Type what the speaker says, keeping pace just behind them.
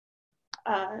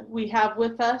we have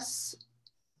with us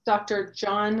Dr.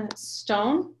 Jon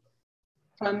Stone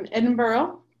from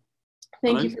Edinburgh.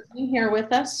 Thank you for being here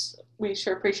with us. We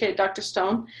sure appreciate it, Dr.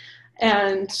 Stone.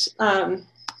 And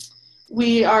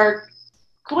we are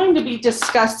going to be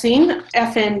discussing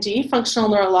FND, functional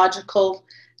neurological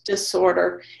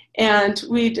disorder. And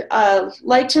we'd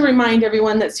like to remind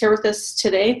everyone that's here with us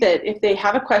today that if they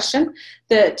have a question,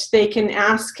 that they can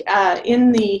ask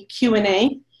in the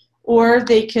Q&A, or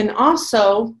they can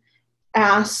also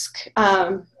ask,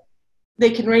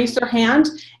 they can raise their hand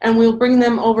and we'll bring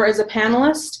them over as a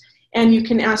panelist and you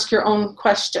can ask your own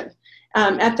question.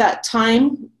 At that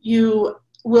time, you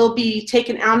will be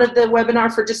taken out of the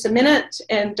webinar for just a minute,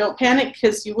 and don't panic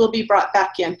because you will be brought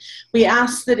back in. We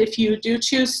ask that if you do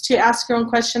choose to ask your own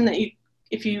question, that you,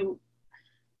 if you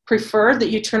prefer, that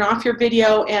you turn off your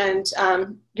video, and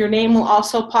your name will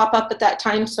also pop up at that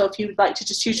time. So if you'd like to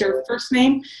just use your first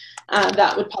name,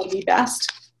 that would probably be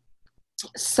best.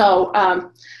 So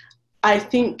I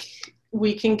think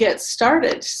we can get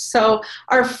started. So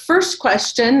our first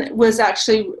question was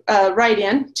actually right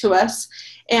in to us.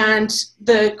 And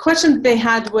the question they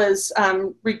had was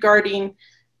regarding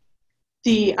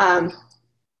the,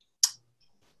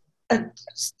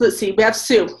 let's see, we have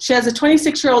Sue. She has a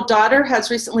 26-year-old daughter,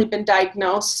 has recently been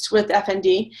diagnosed with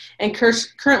FND, and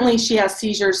currently she has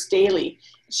seizures daily.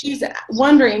 She's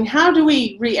wondering, how do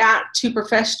we react to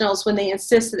professionals when they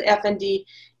insist that FND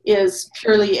is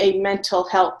purely a mental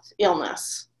health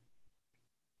illness?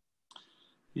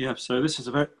 Yeah, so this is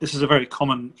a very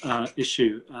common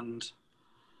issue, and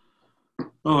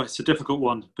it's a difficult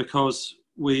one because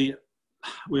we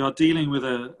are dealing with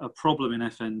a problem in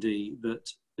FND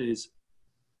that is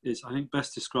I think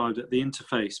best described at the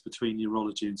interface between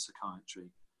neurology and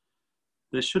psychiatry.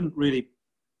 There shouldn't really,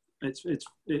 the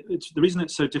reason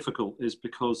it's so difficult is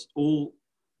because all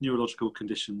neurological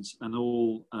conditions and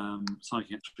all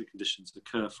psychiatric conditions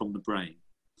occur from the brain,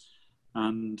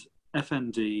 and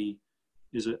FND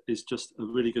is just a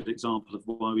really good example of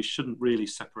why we shouldn't really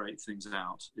separate things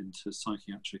out into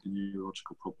psychiatric and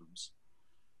neurological problems.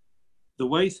 The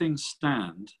way things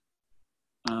stand,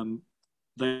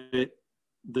 the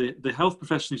health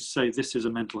professionals who say this is a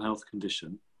mental health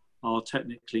condition are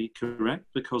technically correct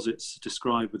because it's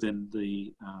described within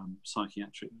the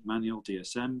psychiatric manual,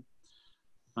 DSM.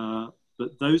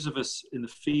 But those of us in the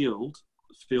field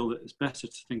feel that it's better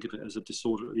to think of it as a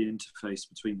disorder at the interface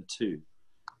between the two.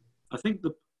 I think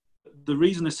the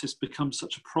reason this has become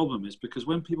such a problem is because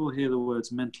when people hear the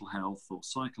words mental health or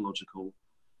psychological,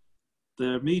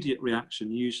 their immediate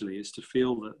reaction usually is to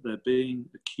feel that they're being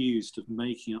accused of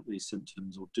making up these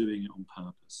symptoms or doing it on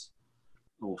purpose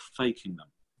or faking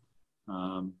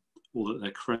them, or that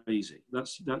they're crazy.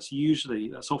 That's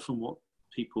often what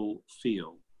people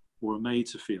feel or are made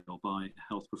to feel by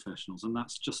health professionals, and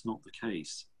that's just not the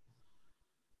case.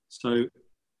 So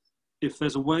if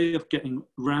there's a way of getting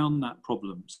around that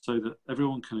problem so that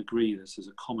everyone can agree this is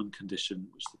a common condition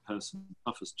which the person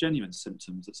suffers genuine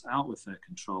symptoms, that's out with their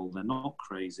control, they're not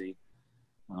crazy,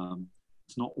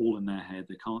 it's not all in their head,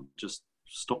 they can't just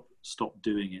stop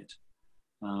doing it,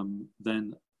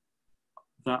 then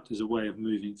that is a way of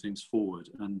moving things forward.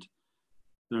 And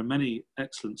there are many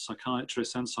excellent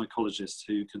psychiatrists and psychologists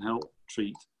who can help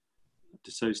treat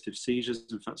dissociative seizures.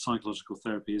 In fact, psychological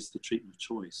therapy is the treatment of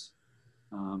choice.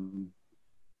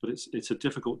 But it's a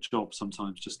difficult job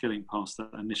sometimes, just getting past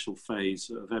that initial phase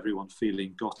of everyone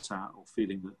feeling got at or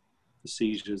feeling that the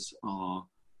seizures are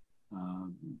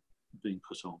being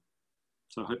put on.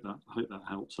 So I hope that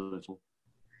helps a little.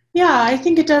 Yeah, I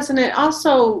think it does, and it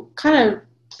also kind of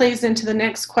plays into the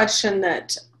next question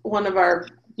that one of our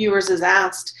viewers has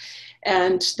asked.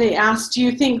 And they asked, do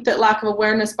you think that lack of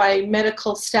awareness by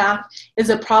medical staff is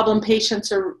a problem patients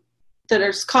that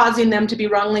is causing them to be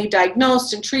wrongly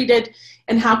diagnosed and treated,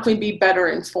 and how can we be better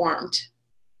informed,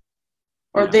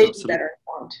 or they be better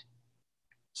informed?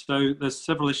 So there's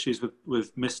several issues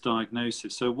with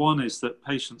misdiagnosis. So one is that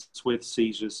patients with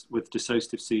seizures, with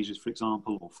dissociative seizures, for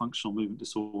example, or functional movement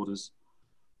disorders,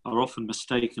 are often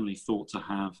mistakenly thought to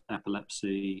have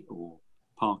epilepsy or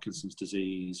Parkinson's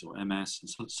disease or MS,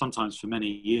 and sometimes for many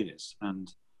years.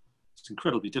 And it's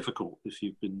incredibly difficult if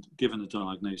you've been given a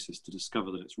diagnosis to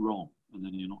discover that it's wrong, and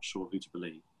then you're not sure who to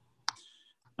believe.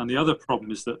 And the other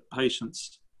problem is that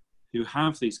patients who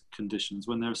have these conditions,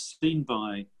 when they're seen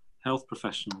by health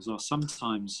professionals, are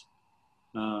sometimes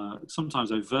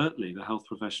overtly, the health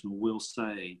professional will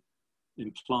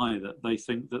imply that they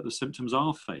think that the symptoms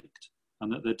are faked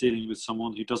and that they're dealing with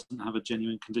someone who doesn't have a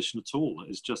genuine condition at all, that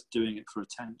is just doing it for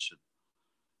attention.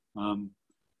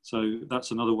 So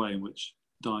that's another way in which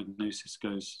diagnosis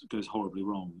goes horribly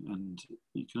wrong, and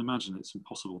you can imagine it's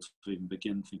impossible to even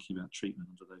begin thinking about treatment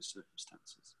under those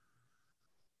circumstances.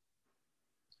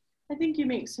 I think you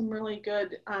make some really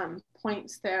good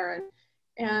points there,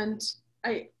 and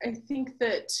I think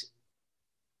that,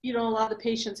 you know, a lot of the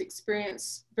patients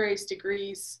experience various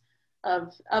degrees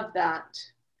of that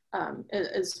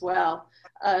as well.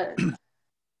 Do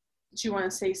you want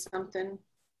to say something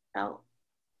else?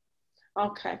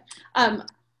 Okay.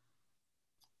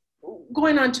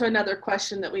 Going on to another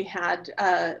question that we had,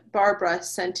 Barbara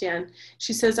sent in.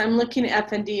 She says, I'm looking at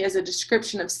FND as a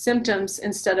description of symptoms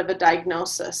instead of a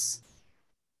diagnosis.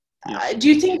 Yes. Do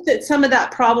you think that some of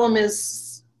that problem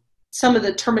is some of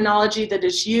the terminology that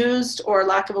is used or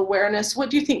lack of awareness? What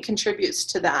do you think contributes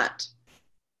to that?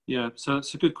 Yeah, so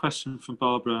it's a good question from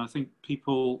Barbara. I think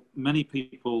many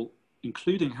people,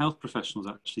 including health professionals,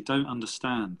 actually don't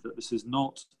understand that this is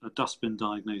not a dustbin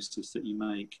diagnosis that you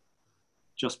make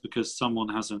just because someone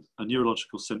has a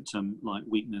neurological symptom like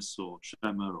weakness or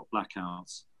tremor or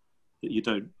blackouts that you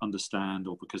don't understand,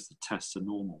 or because the tests are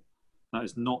normal. That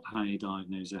is not how you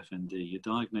diagnose FND. You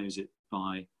diagnose it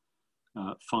by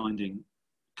finding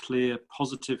clear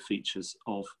positive features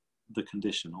of the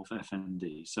condition of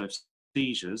FND. So if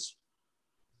seizures,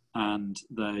 and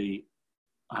they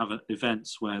have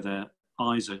events where their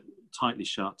eyes are tightly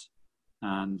shut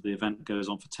and the event goes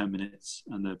on for 10 minutes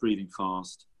and they're breathing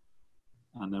fast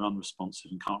and they're unresponsive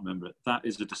and can't remember it, that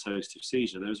is a dissociative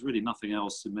seizure. There is really nothing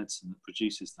else in medicine that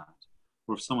produces that.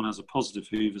 Or if someone has a positive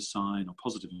Hoover sign or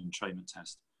positive entrainment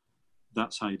test,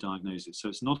 that's how you diagnose it. So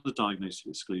it's not a diagnosis of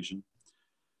exclusion.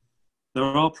 There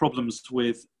are problems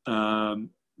with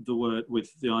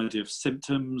the idea of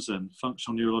symptoms and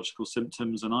functional neurological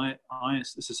symptoms, and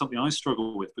this is something I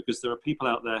struggle with, because there are people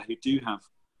out there who do have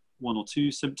one or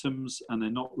two symptoms and they're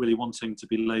not really wanting to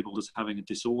be labelled as having a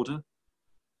disorder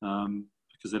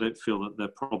because they don't feel that their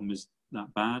problem is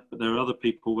that bad. But there are other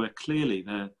people where clearly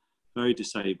they're very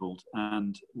disabled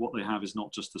and what they have is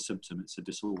not just a symptom, it's a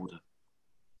disorder.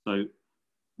 So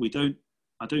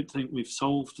I don't think we've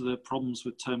solved the problems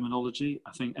with terminology.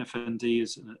 I think FND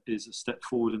is a step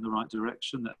forward in the right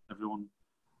direction that everyone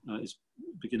is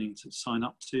beginning to sign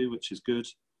up to, which is good.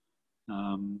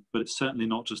 But it's certainly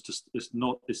not just it's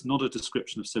not a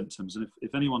description of symptoms. And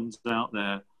if anyone's out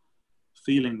there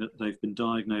feeling that they've been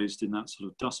diagnosed in that sort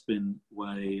of dustbin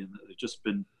way and that they've just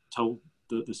been told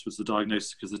that this was the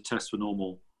diagnosis because the tests were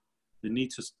normal, they need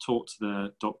to talk to their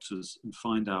doctors and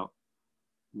find out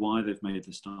why they've made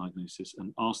this diagnosis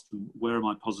and ask them, where are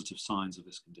my positive signs of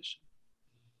this condition?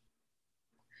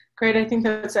 Great, I think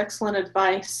that's excellent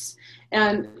advice.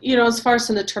 And, you know, as far as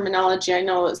in the terminology, I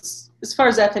know as far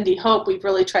as FND Hope, we've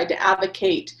really tried to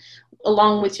advocate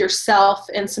along with yourself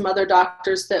and some other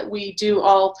doctors that we do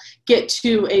all get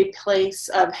to a place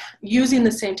of using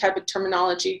the same type of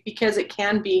terminology, because it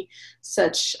can be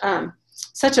such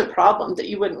a problem that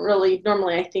you wouldn't really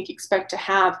normally, I think, expect to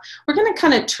have. We're going to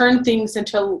kind of turn things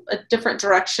into a different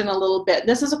direction a little bit.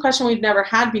 This is a question we've never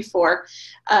had before.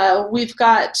 We've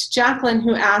got Jacqueline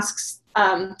who asks,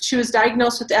 she was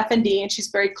diagnosed with FND and she's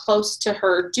very close to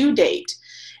her due date.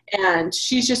 And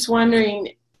she's just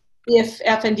wondering if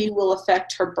FND will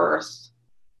affect her birth.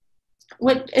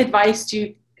 What advice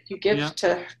do you give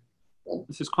to her?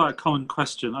 This is quite a common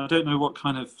question. I don't know what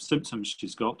kind of symptoms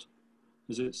she's got.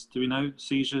 Do we know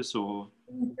seizures or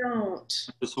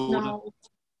disorder?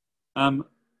 No.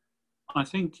 I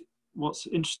think what's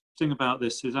interesting about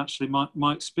this is actually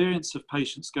my experience of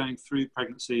patients going through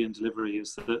pregnancy and delivery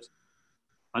is that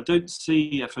I don't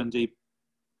see FND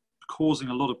causing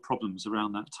a lot of problems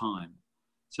around that time,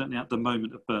 certainly at the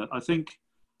moment of birth. I think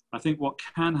what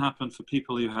can happen for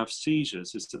people who have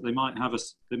seizures is that they might have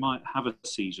a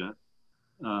seizure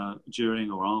during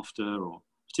or after, or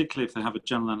particularly if they have a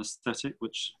general anaesthetic,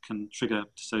 which can trigger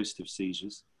dissociative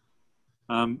seizures.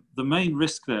 The main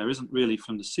risk there isn't really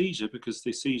from the seizure, because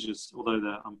the seizures, although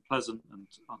they're unpleasant and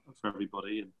for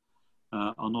everybody, and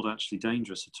are not actually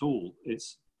dangerous at all,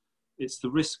 it's the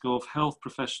risk of health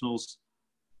professionals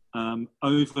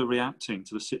overreacting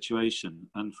to the situation.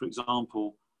 And for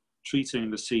example, treating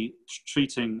a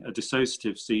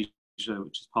dissociative seizure,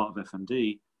 which is part of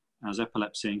FND, as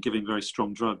epilepsy, and giving very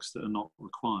strong drugs that are not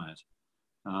required.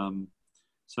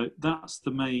 So that's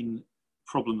the main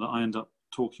problem that I end up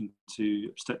talking to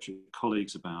obstetric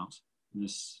colleagues about in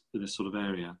this sort of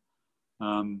area.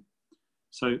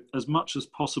 So as much as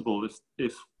possible,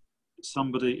 if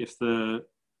the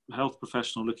health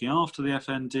professional looking after the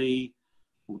FND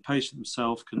or the patient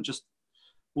themselves can just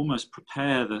almost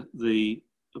prepare the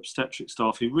obstetric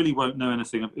staff who really won't know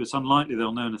anything, it's unlikely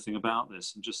they'll know anything about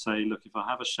this, and just say, look, if I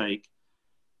have a shake,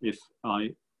 if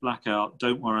I blackout,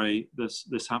 don't worry,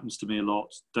 this happens to me a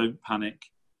lot, don't panic,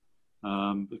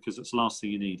 because it's the last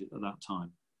thing you need at that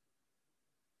time.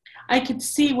 I could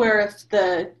see where if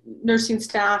the nursing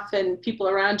staff and people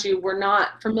around you were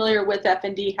not familiar with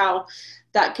FND, how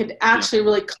that could actually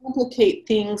really complicate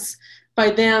things by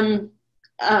them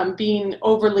being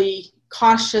overly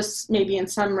cautious, maybe in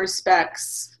some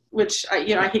respects, which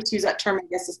I hate to use that term, I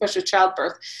guess, especially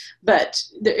childbirth, but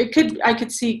I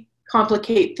could see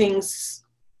complicate things.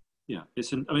 Yeah,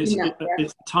 it's entirely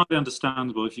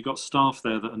understandable. If you've got staff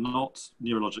there that are not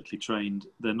neurologically trained,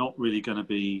 they're not really going to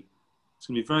be. It's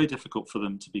going to be very difficult for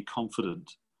them to be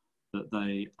confident that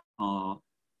they're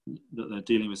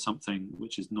dealing with something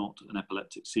which is not an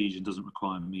epileptic seizure and doesn't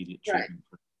require immediate treatment.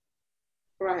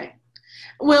 Right.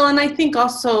 Well, and I think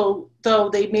also, though,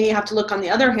 they may have to look on the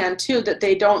other hand, too, that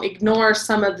they don't ignore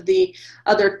some of the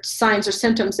other signs or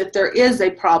symptoms if there is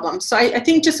a problem. So I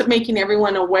think just making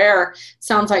everyone aware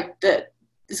sounds like that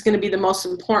is going to be the most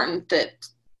important, that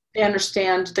they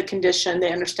understand the condition,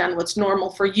 they understand what's normal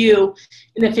for you,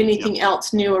 and if anything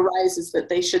else new arises, that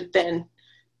they should then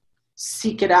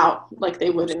seek it out like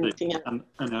they would anything else. And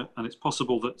it's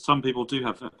possible that some people do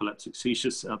have epileptic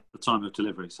seizures at the time of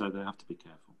delivery, so they have to be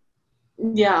careful.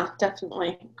 Yeah,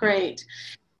 definitely. Great.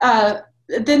 The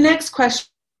next question,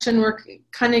 we're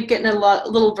kind of getting a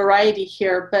little variety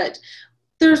here, but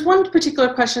there's one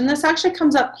particular question. This actually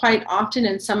comes up quite often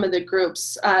in some of the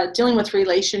groups dealing with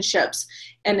relationships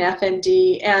and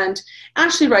FND. And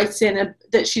Ashley writes in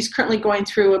that she's currently going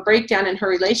through a breakdown in her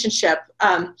relationship,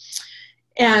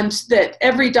 and that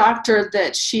every doctor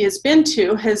that she has been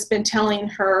to has been telling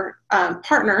her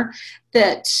partner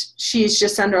that she's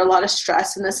just under a lot of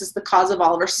stress, and this is the cause of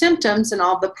all of her symptoms and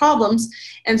all of the problems.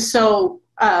 And so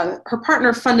her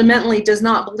partner fundamentally does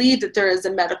not believe that there is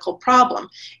a medical problem,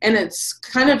 and it's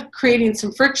kind of creating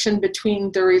some friction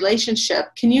between the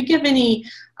relationship. Can you give any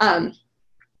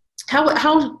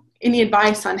any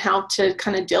advice on how to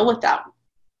kind of deal with that?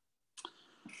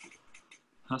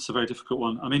 That's a very difficult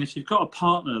one. I mean, if you've got a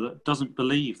partner that doesn't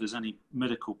believe there's any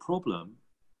medical problem,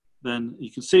 then you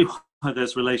can see why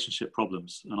there's relationship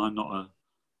problems. And I'm not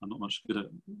much good at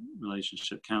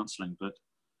relationship counselling, but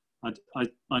I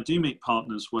do meet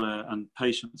partners and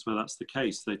patients where that's the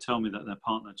case. They tell me that their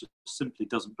partner just simply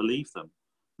doesn't believe them.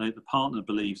 The partner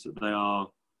believes that they are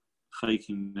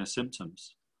faking their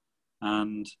symptoms,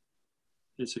 and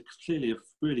it's clearly a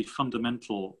really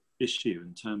fundamental issue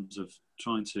in terms of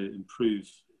trying to improve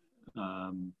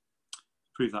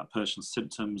that person's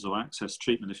symptoms or access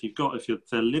treatment. If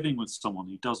they're living with someone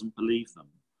who doesn't believe them,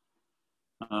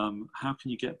 how can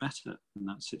you get better in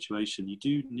that situation? You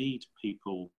do need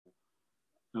people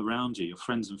around you, your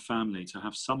friends and family, to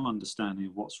have some understanding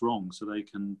of what's wrong, so they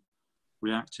can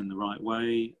react in the right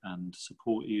way and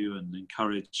support you and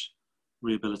encourage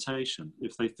rehabilitation.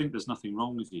 If they think there's nothing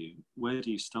wrong with you, where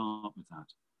do you start with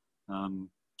that?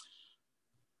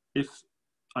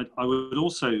 I would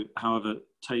also, however,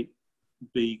 take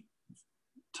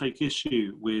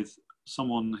issue with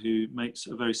someone who makes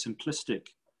a very simplistic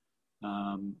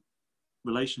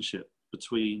relationship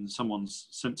between someone's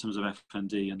symptoms of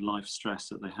FND and life stress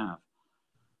that they have.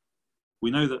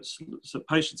 We know that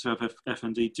patients who have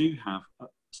FND do have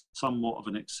somewhat of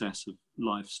an excess of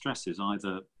life stresses,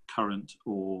 either current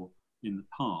or in the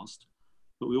past.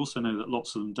 But we also know that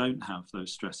lots of them don't have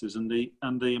those stresses, and the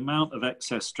amount of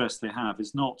excess stress they have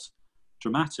is not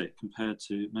dramatic compared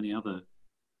to many other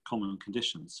common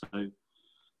conditions. So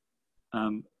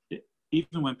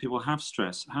even when people have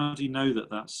stress, how do you know that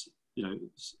that's,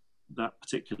 that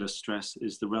particular stress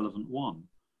is the relevant one?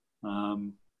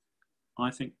 I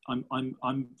think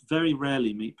I'm very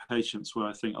rarely meet patients where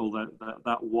I think, oh,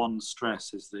 that one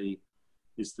stress is the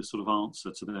sort of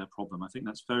answer to their problem. I think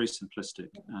that's very simplistic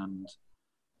and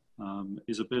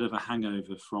is a bit of a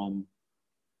hangover from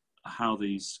how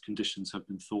these conditions have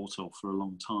been thought of for a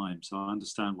long time. So I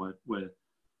understand where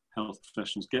health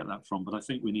professionals get that from, but I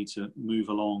think we need to move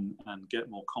along and get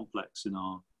more complex in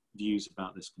our views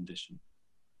about this condition.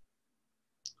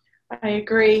 I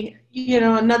agree.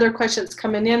 Another question that's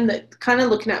coming in that kind of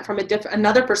looking at from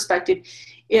another perspective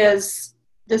is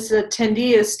this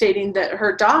attendee is stating that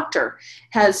her doctor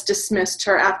has dismissed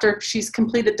her after she's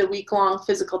completed the week-long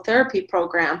physical therapy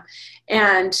program,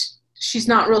 and she's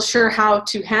not real sure how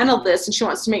to handle this, and she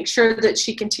wants to make sure that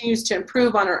she continues to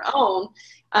improve on her own.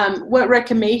 What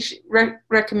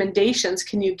recommendations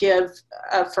can you give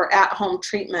for at-home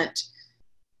treatment?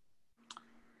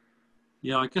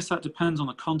 Yeah, I guess that depends on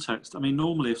the context. I mean,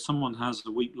 normally if someone has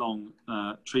a week-long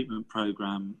treatment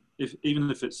program, even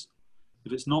if it's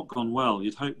not gone well,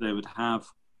 you'd hope they would have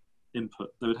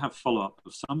input, they would have follow-up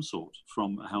of some sort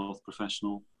from a health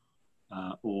professional,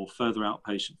 or further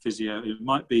outpatient physio. It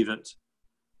might be that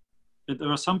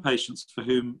there are some patients for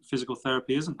whom physical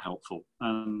therapy isn't helpful,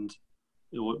 and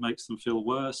or it makes them feel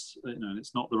worse, and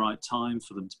it's not the right time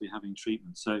for them to be having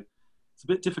treatment. So it's a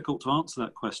bit difficult to answer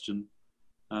that question.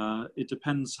 It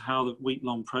depends how the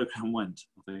week-long program went,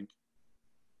 I think.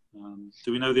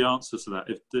 Do we know the answer to that?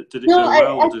 Did it go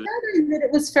well? I gathered that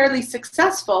it was fairly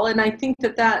successful, and I think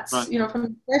that that's, right. From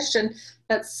the question,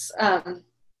 that's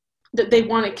that they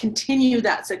want to continue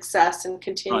that success and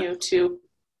continue to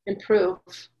improve.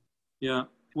 Yeah,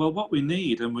 well, what we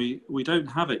need, and we don't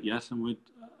have it yet, and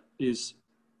it's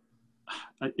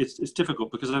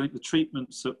difficult because I think the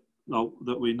treatments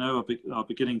that we know are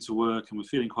beginning to work and we're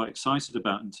feeling quite excited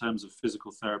about in terms of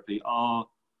physical therapy are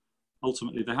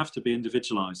ultimately, they have to be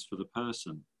individualized for the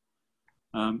person.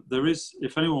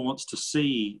 If anyone wants to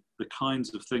see the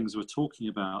kinds of things we're talking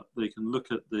about, they can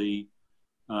look at the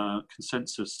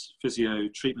consensus physio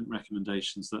treatment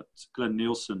recommendations that Glenn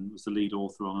Nielsen was the lead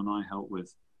author on and I helped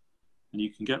with. And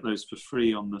you can get those for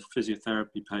free on the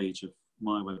physiotherapy page of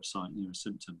my website,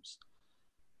 Neurosymptoms.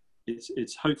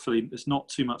 It's hopefully, it's not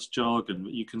too much jargon,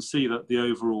 but you can see that the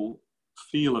overall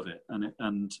feel of it,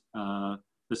 and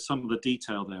there's some of the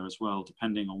detail there as well,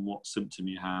 depending on what symptom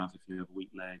you have, if you have a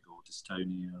weak leg or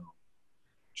dystonia or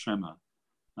tremor.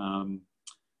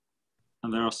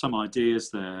 And there are some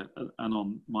ideas there, and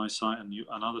on my site and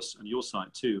others and your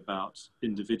site too, about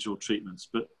individual treatments.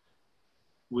 But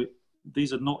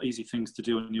these are not easy things to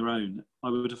do on your own. I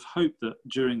would have hoped that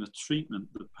during the treatment,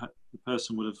 the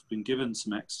person would have been given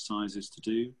some exercises to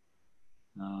do,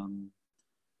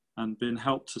 and been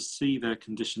helped to see their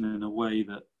condition in a way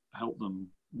that helped them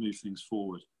move things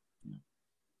forward.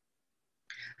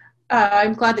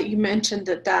 I'm glad that you mentioned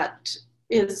that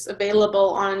is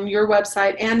available on your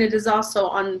website, and it is also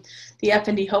on the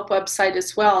FND Hope website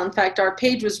as well. In fact, our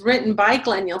page was written by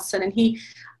Glenn Nielsen, and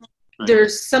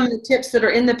there's some of the tips that are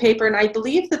in the paper, and I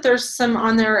believe that there's some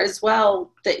on there as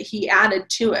well that he added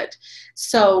to it.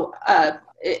 So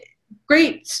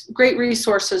great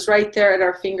resources right there at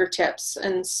our fingertips,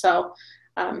 and so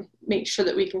make sure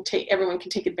that everyone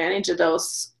can take advantage of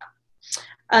those.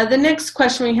 The next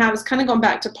question we have is kind of going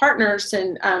back to partners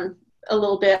and a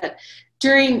little bit.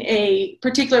 During a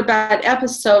particular bad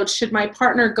episode, should my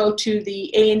partner go to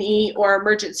the A&E or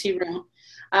emergency room?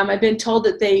 I've been told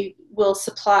that they will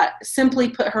simply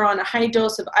put her on a high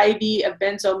dose of IV of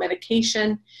benzo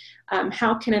medication.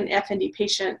 How can an FND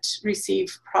patient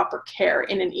receive proper care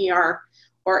in an ER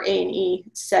or A&E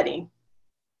setting?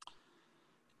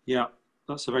 Yeah,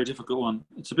 that's a very difficult one.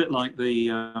 It's a bit like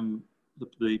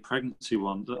the pregnancy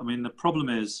one. I mean, the problem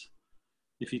is,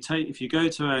 if you go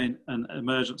to an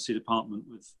emergency department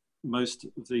with most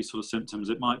of these sort of symptoms,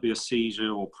 it might be a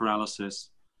seizure or paralysis.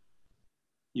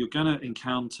 You're going to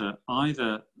encounter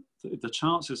the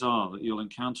chances are that you'll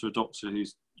encounter a doctor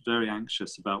who's very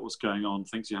anxious about what's going on,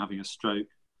 thinks you're having a stroke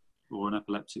or an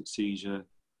epileptic seizure,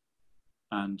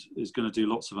 and is going to do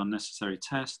lots of unnecessary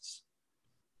tests.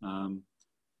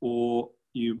 Or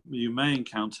you may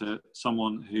encounter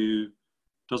someone who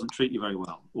doesn't treat you very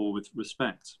well or with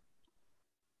respect.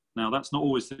 Now, that's not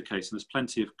always the case, and there's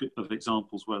plenty of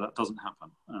examples where that doesn't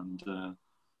happen.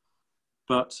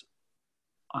 But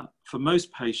for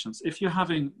most patients, if you're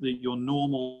having your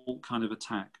normal kind of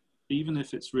attack, even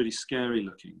if it's really scary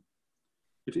looking,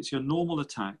 if it's your normal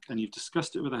attack and you've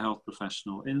discussed it with a health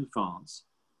professional in advance,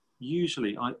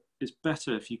 usually it's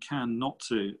better if you can not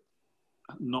to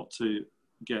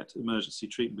get emergency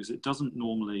treatment, because it doesn't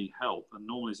normally help. And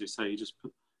normally, as they say, you just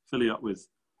fill you up with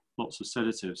lots of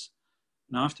sedatives.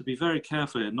 Now, I have to be very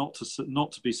careful here not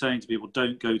to be saying to people,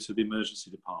 don't go to the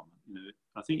emergency department.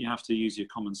 I think you have to use your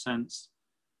common sense.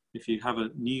 If you have a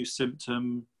new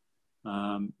symptom,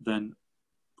 then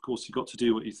of course you've got to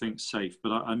do what you think's safe.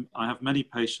 But I have many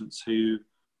patients who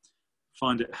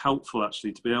find it helpful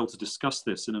actually to be able to discuss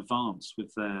this in advance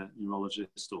with their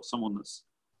neurologist or someone that's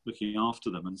looking after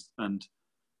them, and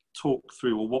talk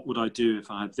through, well, what would I do if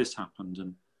I had this happened?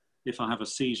 And if I have a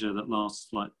seizure that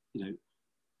lasts,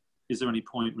 is there any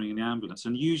point ringing the ambulance?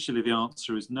 And usually the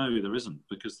answer is no, there isn't,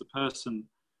 because the person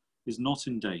is not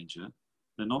in danger.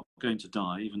 They're not going to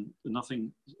die. Even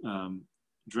nothing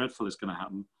dreadful is going to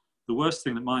happen. The worst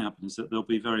thing that might happen is that they'll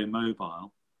be very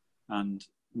immobile and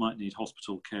might need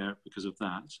hospital care because of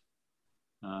that.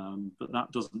 But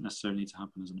that doesn't necessarily need to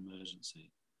happen as an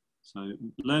emergency. So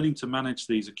learning to manage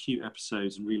these acute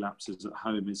episodes and relapses at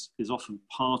home is often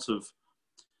part of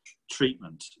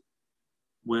treatment,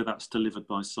 where that's delivered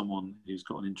by someone who's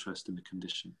got an interest in the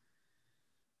condition.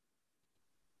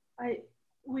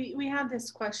 We have this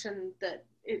question that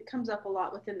it comes up a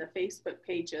lot within the Facebook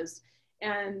pages,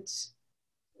 and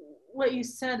what you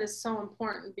said is so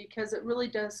important, because it really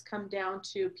does come down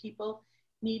to people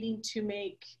needing to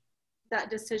make that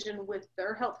decision with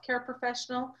their healthcare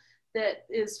professional that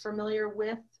is familiar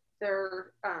with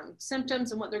their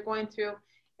symptoms and what they're going through.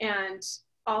 And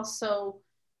also,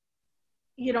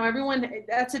 you know, everyone,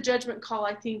 that's a judgment call,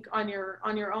 I think, on your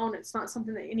own. It's not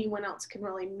something that anyone else can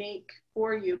really make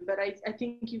for you. But I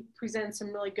think you present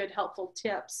some really good, helpful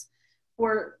tips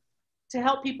to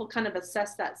help people kind of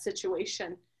assess that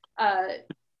situation.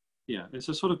 Yeah, it's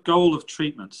a sort of goal of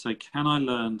treatment to say, can I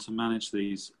learn to manage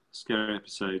these scary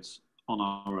episodes on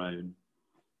our own?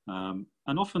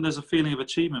 And often there's a feeling of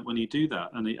achievement when you do that,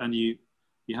 and you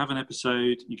have an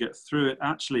episode, you get through it.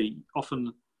 Actually,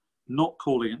 often not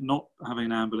calling it, not having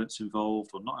an ambulance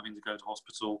involved, or not having to go to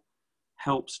hospital,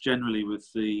 helps generally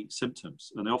with the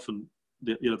symptoms. And often,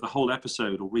 the whole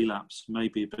episode or relapse may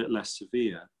be a bit less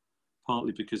severe,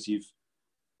 partly because you've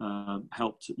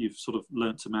sort of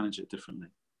learned to manage it differently.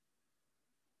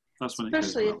 That's when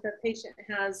especially it goes well. if the patient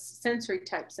has sensory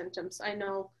type symptoms. I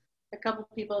know a couple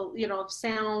of people, you know, if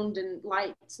sound and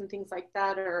lights and things like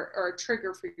that are a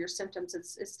trigger for your symptoms,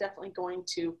 it's definitely going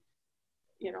to,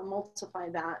 you know, multiply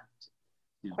that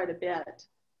quite a bit.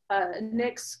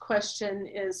 Next question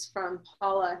is from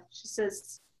Paula. She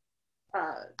says,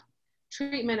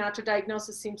 treatment after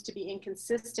diagnosis seems to be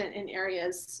inconsistent in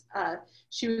areas.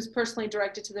 She was personally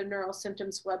directed to the Neuro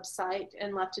Symptoms website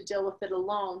and left to deal with it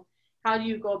alone. How do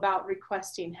you go about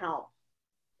requesting help?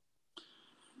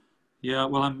 Yeah,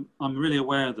 well, I'm really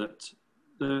aware that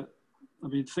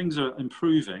things are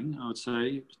improving, I would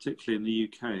say, particularly in the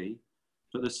UK,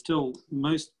 but there's still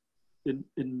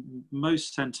in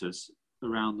most centres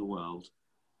around the world,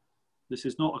 this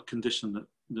is not a condition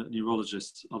that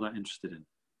neurologists are that interested in.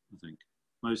 I think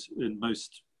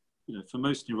for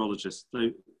most neurologists,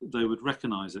 they would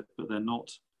recognise it, but they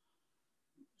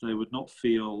would not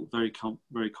feel very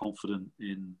confident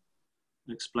in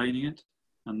explaining it,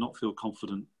 and not feel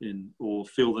confident in, or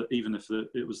feel that even if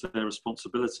it was their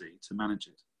responsibility to manage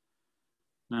it.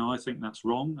 Now, I think that's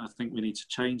wrong. I think we need to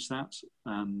change that,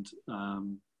 and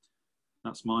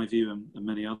that's my view and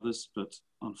many others. But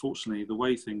unfortunately, the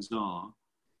way things are,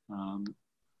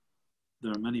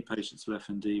 there are many patients with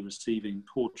FND receiving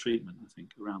poor treatment, I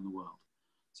think, around the world.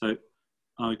 So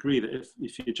I agree that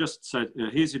if you just said,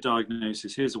 here's your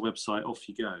diagnosis, here's a website, off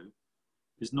you go,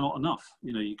 is not enough.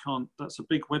 You know, you can't, that's a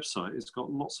big website. It's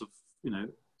got lots of, you know,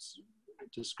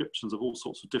 descriptions of all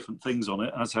sorts of different things on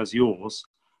it, as has yours.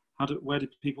 Where do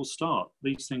people start?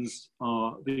 These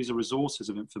are resources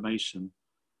of information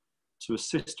to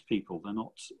assist people. They're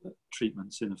not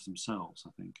treatments in of themselves, I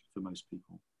think, for most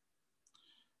people.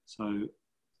 So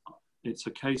it's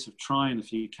a case of trying,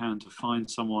 if you can, to find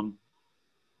someone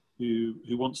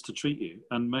who wants to treat you,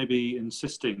 and maybe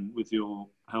insisting with your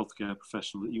healthcare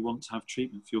professional that you want to have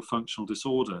treatment for your functional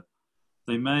disorder.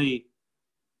 They may,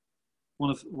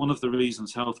 one of the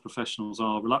reasons health professionals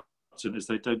are reluctant is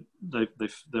they're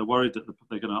worried that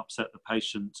they're going to upset the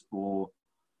patient, or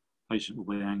the patient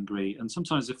will be angry. And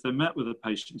sometimes if they're met with a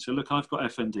patient and say, look, I've got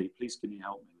FND, please can you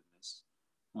help me with this?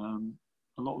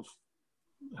 A lot of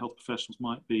health professionals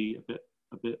might be it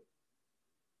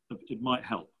might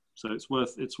help. So it's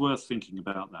worth thinking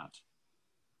about that,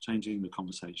 changing the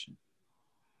conversation.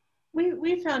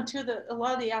 We found too that a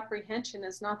lot of the apprehension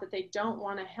is not that they don't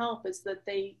want to help, is that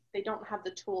they don't have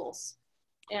the tools.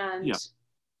 And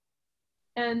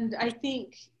and I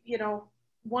think, you know,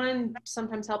 one,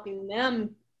 sometimes helping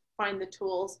them find the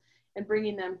tools and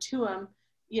bringing them to them.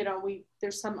 You know,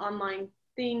 there's some online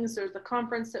things. There's the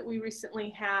conference that we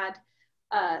recently had.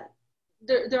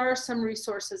 There are some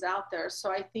resources out there.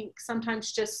 So I think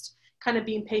sometimes just kind of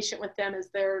being patient with them as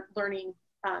they're learning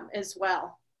as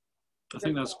well. I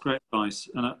think that's great advice.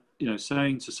 And you know,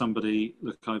 saying to somebody,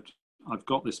 look, I've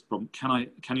got this problem.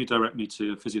 Can you direct me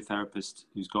to a physiotherapist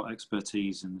who's got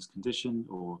expertise in this condition?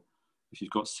 Or if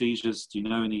you've got seizures, do you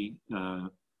know any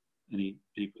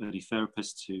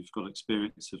therapists who've got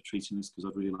experience of treating this? Because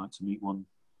I'd really like to meet one.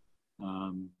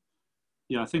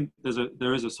 Yeah, I think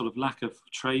there is a sort of lack of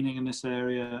training in this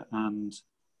area, and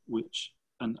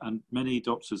many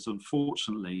doctors,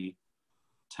 unfortunately,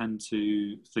 tend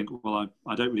to think, well,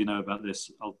 I don't really know about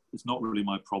this. It's not really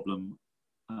my problem.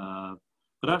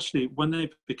 But actually, when they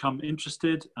become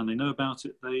interested and they know about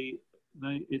it,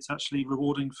 it's actually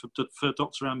rewarding for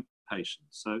doctor and patient.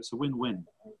 So it's a win-win,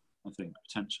 I think,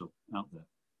 potential out there.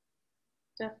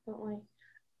 Definitely.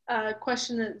 A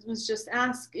question that was just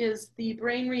asked is, the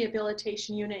brain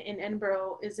rehabilitation unit in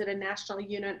Edinburgh, is it a national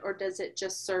unit or does it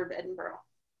just serve Edinburgh?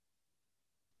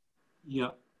 Yeah.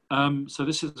 So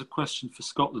this is a question for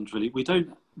Scotland, really.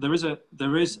 There is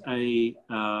a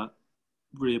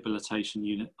rehabilitation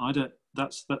unit.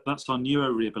 That's our neuro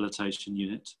rehabilitation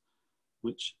unit,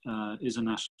 which is a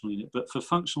national unit. But for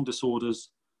functional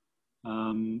disorders,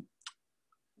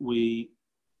 we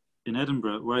in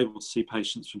Edinburgh we're able to see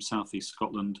patients from South East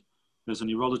Scotland. There's a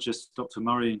neurologist, Dr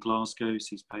Murray in Glasgow,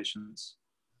 sees patients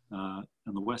on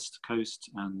the West Coast,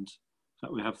 and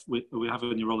in fact we have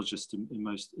a neurologist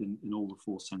in all the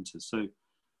 4 centres. So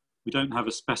we don't have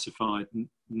a specified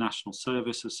national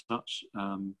service as such.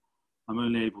 I'm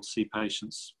only able to see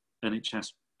patients,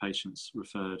 NHS patients,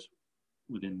 referred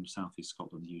within South East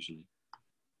Scotland usually.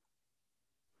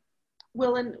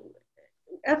 Well, and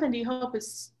FND Hope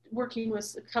is working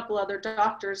with a couple other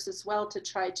doctors as well to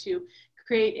try to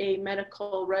create a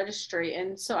medical registry.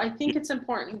 And so I think it's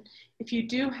important, if you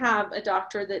do have a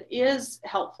doctor that is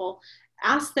helpful,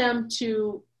 ask them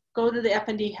to go to the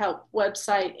FND Help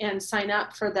website and sign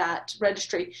up for that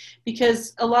registry,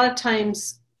 because a lot of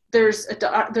times there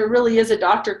really is a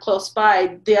doctor close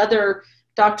by. The other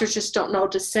doctors just don't know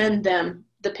to send them,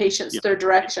 the patients, their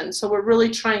direction. So we're really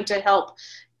trying to help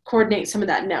coordinate some of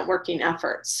that networking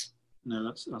efforts. No,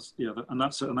 that's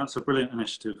a brilliant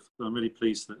initiative. I'm really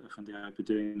pleased that FND Help are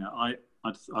doing that.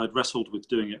 I'd wrestled with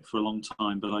doing it for a long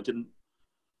time, but I didn't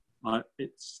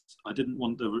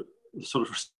want the sort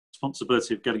of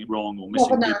responsibility of getting it wrong or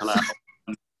missing people out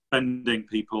and offending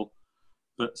people.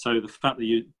 But so the fact that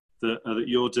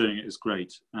you're doing it is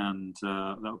great, and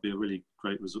that would be a really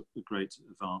great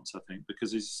advance, I think,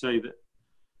 because as you say, that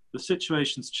the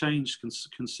situation's changed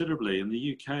considerably. In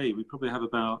the UK, we probably have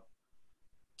about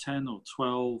 10 or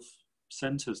 12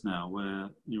 centres now where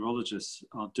neurologists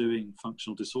are doing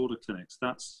functional disorder clinics.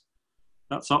 That's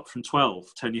up from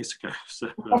 12 10 years ago.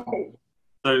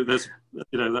 So there's,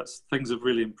 things have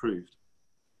really improved.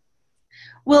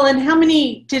 Well, and how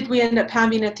many did we end up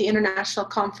having at the international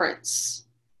conference?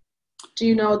 Do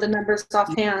you know the numbers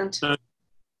offhand? So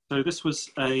this was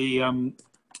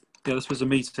a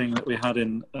meeting that we had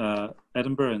in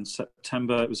Edinburgh in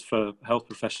September. It was for health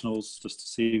professionals, just to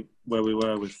see where we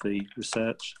were with the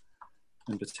research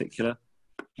in particular.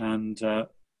 And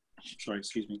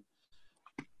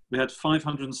we had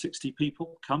 560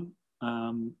 people come,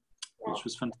 which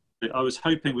was fantastic. I was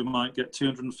hoping we might get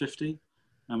 250,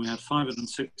 and we had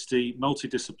 560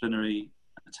 multidisciplinary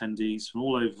attendees from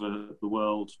all over the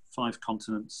world, 5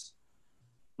 continents.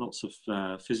 Lots of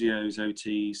physios,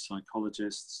 OTs,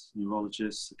 psychologists,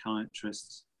 neurologists,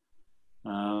 psychiatrists,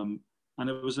 and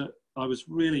I was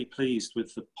really pleased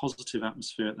with the positive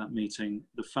atmosphere at that meeting.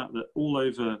 The fact that all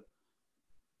over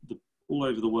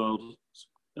the world,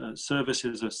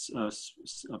 services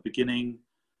are beginning.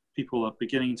 People are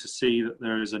beginning to see that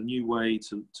there is a new way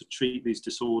to treat these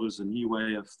disorders, a new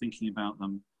way of thinking about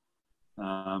them,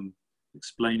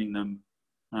 explaining them,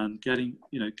 and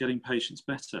getting patients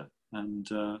better.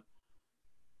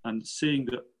 And seeing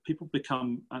that people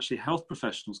become actually health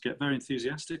professionals, get very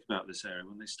enthusiastic about this area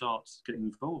when they start getting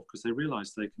involved, because they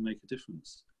realize they can make a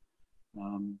difference.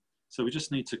 So we just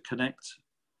need to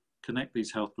connect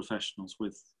these health professionals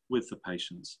with the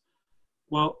patients.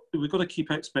 Well, we've got to keep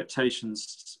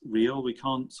expectations real. We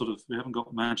haven't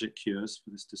got magic cures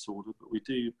for this disorder, but we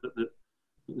do, but the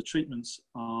treatments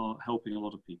are helping a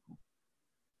lot of people.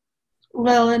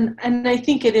 Well, and I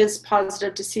think it is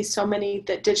positive to see so many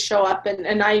that did show up,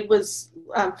 and I was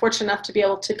fortunate enough to be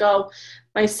able to go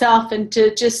myself and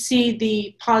to just see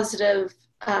the positive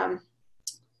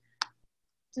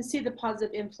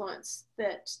influence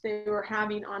that they were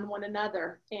having on one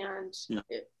another, and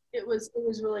it was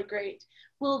really great.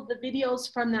 Will the videos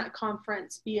from that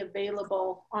conference be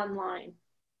available online?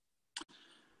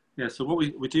 Yeah, so what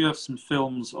we do have some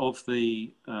films of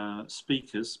the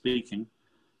speakers speaking.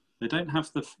 They don't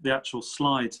have the actual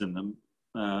slides in them,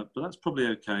 but that's probably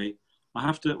okay. We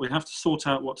have to sort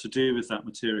out what to do with that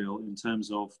material in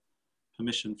terms of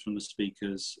permission from the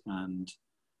speakers, and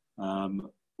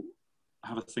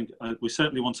have a think. We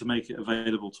certainly want to make it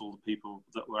available to all the people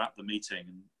that were at the meeting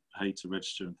and paid to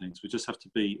register and things. We just have to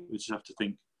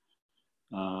think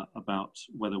about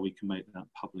whether we can make that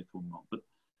public or not. But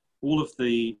all of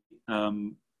the,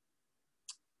 I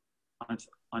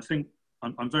think.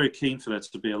 I'm very keen for there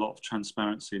to be a lot of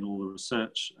transparency in all the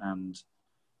research and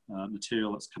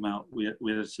material that's come out. We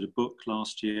edited a book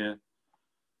last year,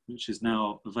 which is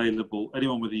now available.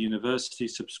 Anyone with a university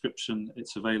subscription,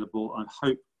 it's available. I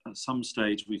hope at some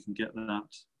stage we can get that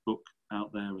book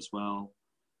out there as well.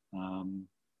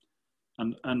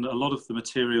 And a lot of the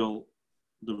material,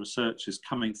 the research is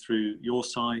coming through your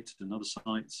site and other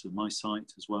sites and my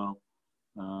site as well.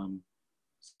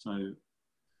 So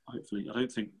hopefully, I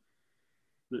don't think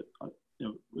that,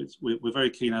 we're very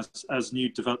keen as new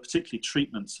particularly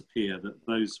treatments appear, that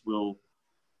those will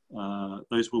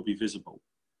those will be visible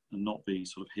and not be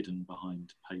sort of hidden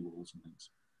behind paywalls and things.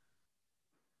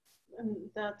 And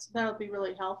that'll be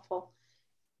really helpful.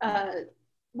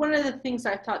 One of the things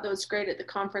I thought that was great at the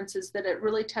conference is that it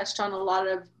really touched on a lot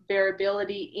of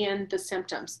variability in the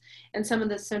symptoms, and some of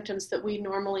the symptoms that we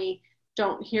normally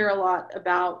don't hear a lot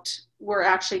about were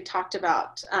actually talked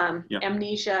about. Yep.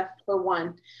 Amnesia, for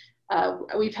one.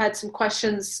 We've had some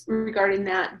questions regarding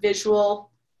that. Visual.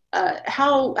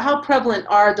 How prevalent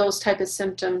are those type of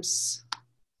symptoms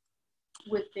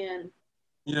within?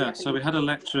 Yeah, so we had a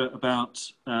lecture about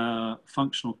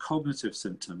functional cognitive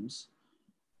symptoms.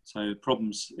 So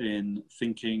problems in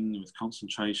thinking, with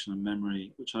concentration and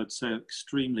memory, which I'd say are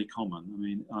extremely common. I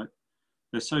mean,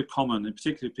 they're so common, and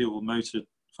particularly people with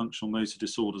functional motor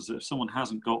disorders, that if someone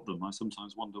hasn't got them, I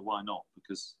sometimes wonder why not,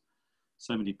 because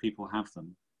so many people have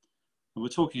them. And we're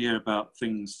talking here about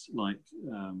things like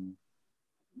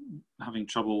having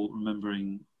trouble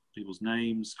remembering people's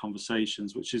names,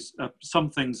 conversations, which is some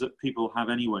things that people have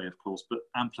anyway, of course, but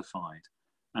amplified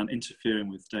and interfering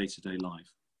with day-to-day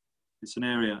life. It's an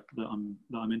area that I'm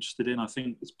interested in. I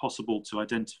think it's possible to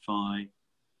identify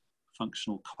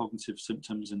functional cognitive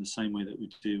symptoms in the same way that we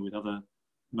do with other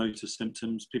motor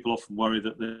symptoms. People often worry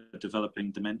that they're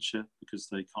developing dementia because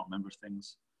they can't remember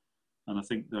things. And I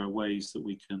think there are ways that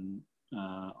we can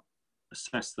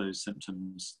assess those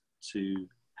symptoms to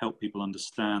help people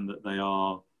understand that they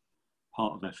are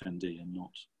part of FND and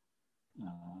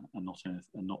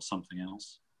not something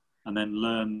else. And then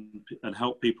learn and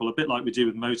help people, a bit like we do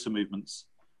with motor movements,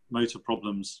 motor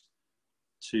problems.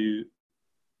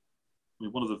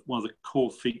 One of the core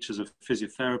features of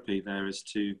physiotherapy there is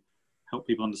to help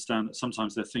people understand that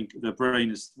sometimes their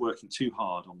brain is working too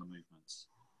hard on the movements,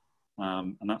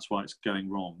 and that's why it's going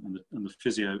wrong. And the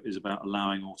physio is about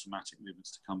allowing automatic movements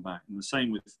to come back. And the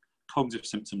same with cognitive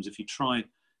symptoms. If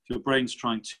your brain's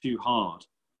trying too hard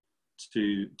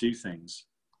to do things,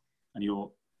 and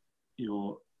you're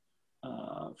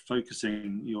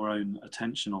focusing your own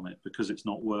attention on it because it's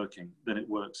not working, then it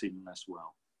works even less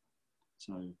well.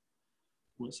 So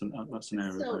that's an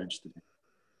area we're interested in.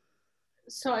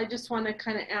 So I just want to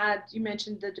kind of add, you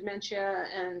mentioned the dementia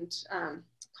and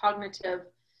cognitive.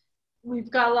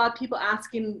 We've got a lot of people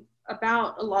asking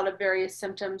about a lot of various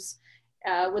symptoms.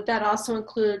 Would that also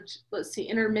include, let's see,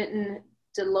 intermittent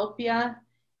diplopia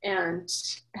and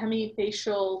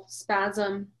hemifacial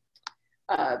spasm,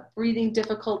 breathing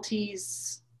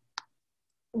difficulties?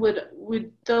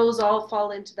 Would those all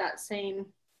fall into that same?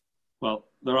 Well,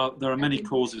 there are many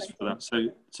causes for that.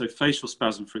 So facial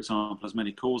spasm, for example, has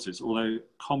many causes, although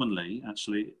commonly,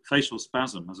 actually, facial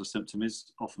spasm as a symptom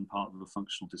is often part of a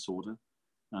functional disorder.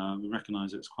 We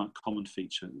recognise it's quite a common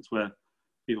feature. It's where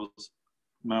people's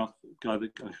mouth, perhaps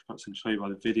I can show you by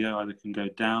the video, either can go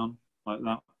down like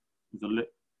that, with the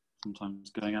lip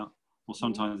sometimes going out, or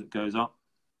sometimes it goes up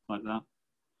like that.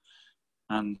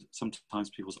 And sometimes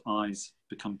people's eyes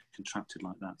become contracted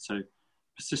like that. So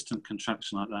persistent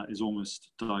contraction like that is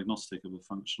almost diagnostic of a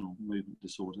functional movement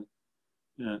disorder.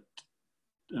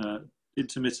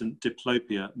 Intermittent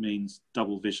diplopia means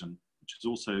double vision, which is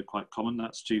also quite common.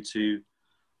 That's due to,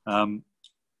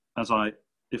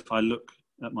 if I look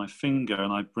at my finger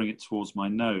and I bring it towards my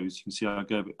nose, you can see I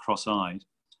go a bit cross-eyed.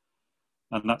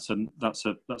 And that's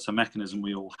a mechanism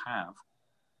we all have.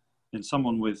 In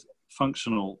someone with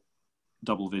functional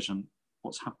double vision,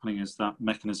 what's happening is that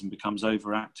mechanism becomes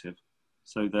overactive.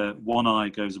 So the one eye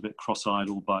goes a bit cross-eyed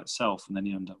all by itself, and then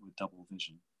you end up with double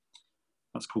vision.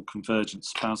 That's called convergent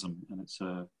spasm, and it's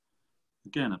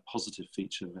again a positive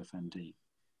feature of FND.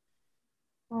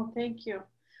 Well, thank you.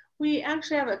 We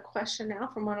actually have a question now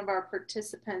from one of our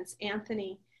participants.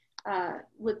 Anthony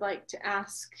would like to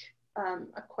ask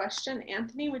a question.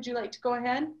 Anthony, would you like to go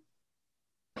ahead?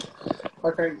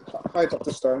 Okay. Hi,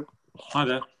 Dr. Stone. Hi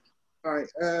there. Hi.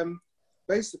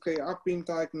 Basically, I've been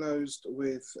diagnosed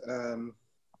with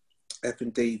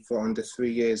FND for under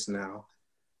 3 years now.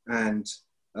 And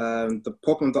the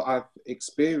problem that I've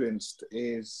experienced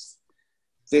is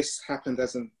this happened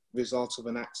as a result of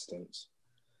an accident.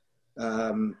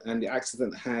 And the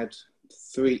accident had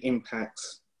 3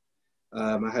 impacts.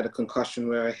 I had a concussion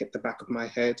where I hit the back of my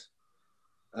head.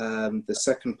 The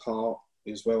second part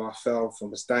is where I fell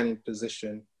from a standing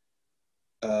position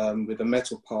with a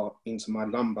metal part into my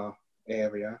lumbar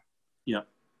area, yeah,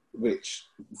 which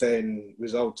then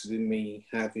resulted in me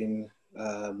having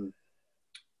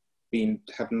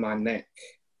my neck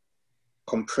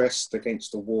compressed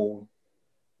against the wall.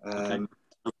 Okay.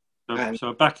 So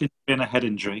a back injury and a head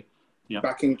injury. Yeah.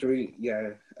 Back injury,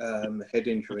 yeah, head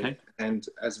injury. Okay. And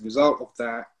as a result of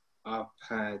that, I've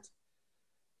had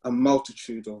a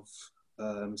multitude of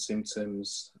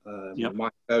symptoms, Yep.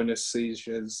 myoclonus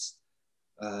seizures,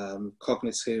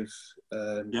 cognitive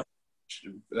Yep.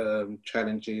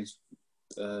 challenges,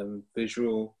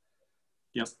 visual,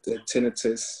 Yep.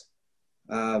 tinnitus.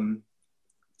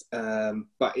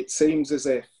 But it seems as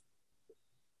if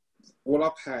all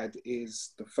I've had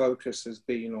is the focus has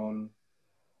been on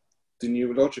the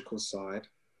neurological side,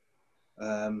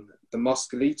 the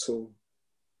musculoskeletal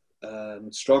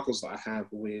struggles that I have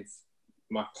with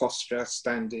my posture,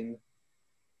 standing,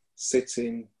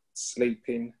 sitting,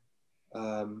 sleeping,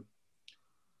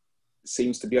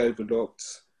 seems to be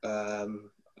overlooked.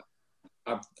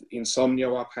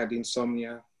 Insomnia, I've had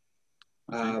insomnia.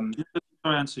 Okay.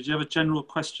 Sorry, Anthony, do you have a general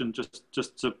question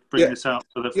just to bring this out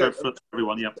for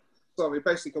everyone? Yeah. Sorry,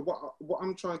 basically what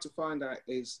I'm trying to find out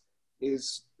is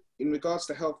in regards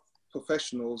to health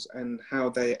professionals and how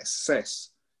they assess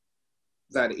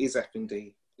that it is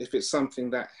FND. If it's something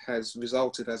that has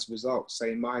resulted as a result,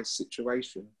 say in my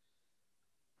situation,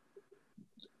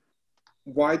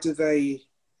 why do they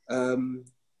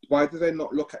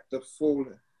not look at the full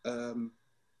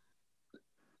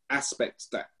aspects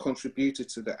that contributed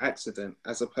to the accident,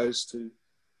 as opposed to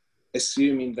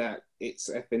assuming that it's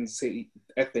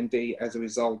FND as a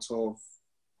result of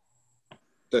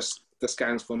the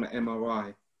scans from an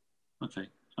MRI? Okay,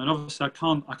 and obviously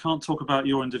I can't talk about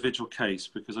your individual case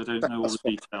because I don't know all the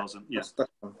details. And yeah,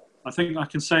 I think I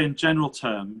can say in general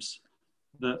terms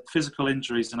that physical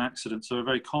injuries and accidents are a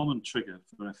very common trigger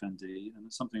for FND, and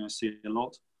it's something I see a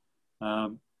lot.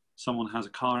 Someone has a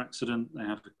car accident, they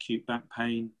have acute back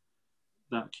pain.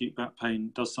 That acute back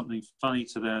pain does something funny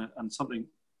to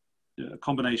a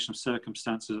combination of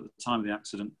circumstances at the time of the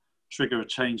accident trigger a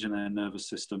change in their nervous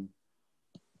system.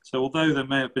 So although there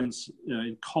may have been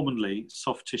commonly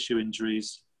soft tissue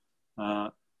injuries,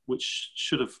 which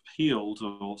should have healed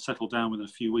or settled down within a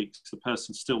few weeks, the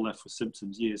person's still left with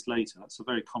symptoms years later. That's a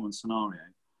very common scenario.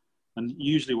 And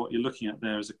usually what you're looking at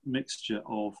there is a mixture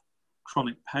of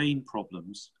chronic pain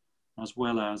problems as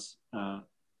well as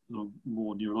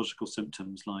more neurological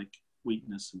symptoms like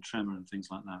weakness and tremor and things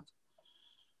like that.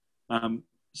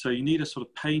 So you need a sort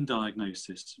of pain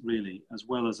diagnosis, really, as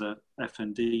well as a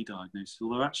FND diagnosis,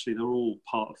 although actually they're all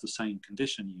part of the same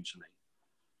condition usually.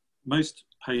 Most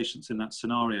patients in that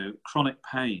scenario, chronic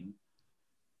pain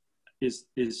is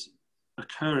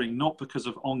occurring not because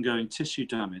of ongoing tissue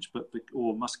damage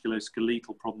or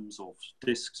musculoskeletal problems or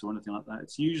discs or anything like that.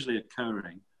 It's usually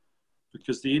occurring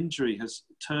because the injury has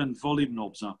turned volume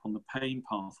knobs up on the pain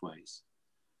pathways.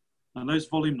 And those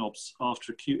volume knobs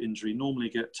after acute injury normally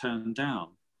get turned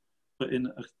down. But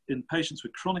in patients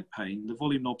with chronic pain, the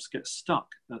volume knobs get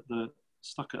stuck at a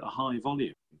high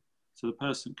volume. So the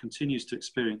person continues to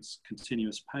experience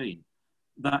continuous pain.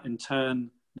 That in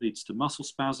turn leads to muscle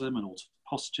spasm and altered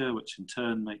posture, which in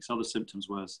turn makes other symptoms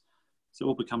worse. So it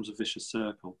all becomes a vicious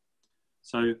circle.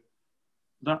 So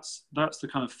that's the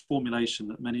kind of formulation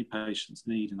that many patients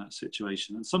need in that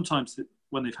situation. And sometimes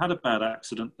when they've had a bad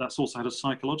accident, that's also had a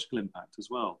psychological impact as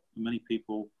well. And many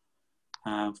people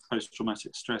have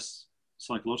post-traumatic stress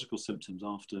psychological symptoms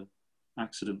after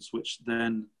accidents, which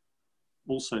then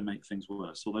also make things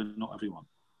worse, although not everyone.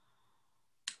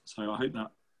 So I hope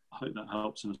that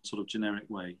helps in a sort of generic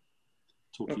way.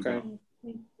 Okay.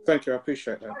 Thank you. I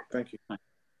appreciate that. Thank you.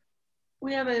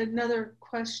 We have another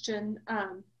question.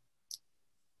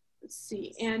 Let's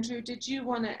see, Andrew, did you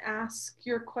want to ask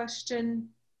your question?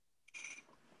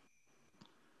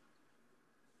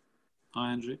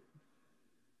 Hi, Andrew.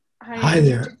 Hi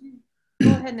there. Go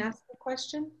ahead and ask the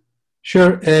question.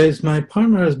 Sure. As my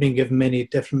partner has been given many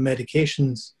different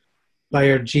medications by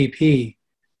her GP,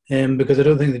 because I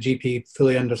don't think the GP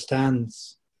fully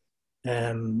understands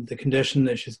the condition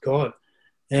that she's got.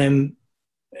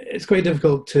 It's quite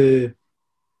difficult to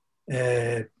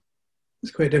work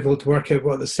out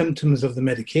what the symptoms of the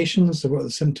medications or what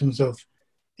the symptoms of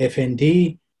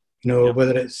FND,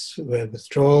 whether it's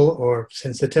withdrawal or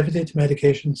sensitivity to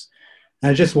medications. And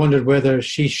I just wondered whether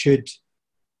she should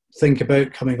think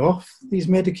about coming off these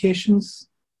medications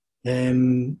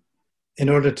in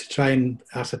order to try and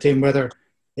ascertain whether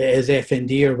it is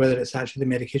FND or whether it's actually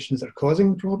the medications that are causing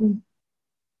the problem.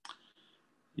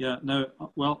 Yeah, no,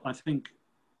 well, I think,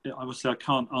 obviously I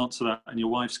can't answer that. In your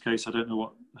wife's case, I don't know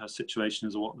what her situation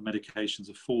is or what the medications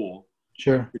are for.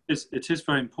 Sure. It is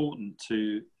very important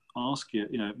to ask you,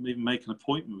 even make an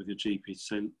appointment with your GP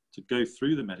to go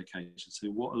through the medication, say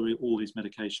what are all these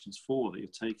medications for that you're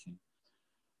taking.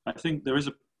 I think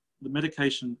the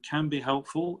medication can be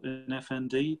helpful in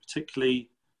FND,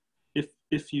 particularly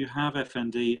if you have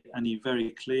FND and you very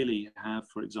clearly have,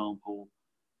 for example,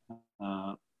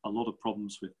 a lot of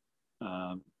problems with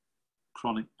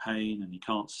chronic pain and you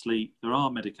can't sleep, there are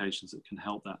medications that can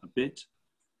help that a bit.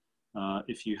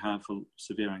 If you have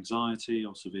severe anxiety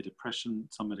or severe depression,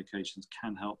 some medications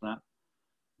can help that.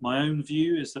 My own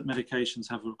view is that medications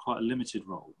have quite a limited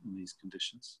role in these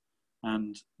conditions.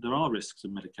 And there are risks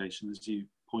of medication, as you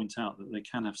point out, that they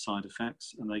can have side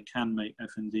effects and they can make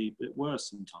FND a bit worse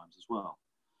sometimes as well.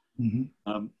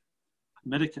 Mm-hmm.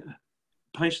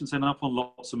 Patients end up on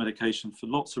lots of medication for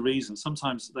lots of reasons.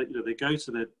 Sometimes they go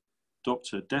to their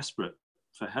doctor desperate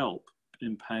for help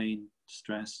in pain,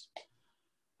 stress,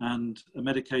 and a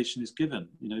medication is given,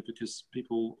 because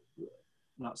people,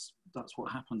 that's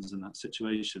what happens in that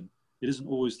situation. It isn't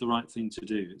always the right thing to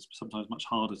do. It's sometimes much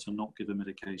harder to not give a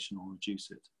medication or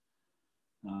reduce it.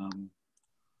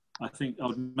 I think I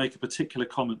would make a particular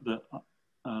comment that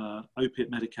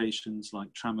opiate medications like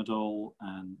tramadol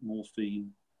and morphine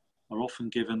are often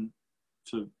given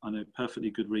for, I know,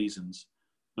 perfectly good reasons,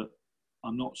 but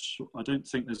I'm not sure, I don't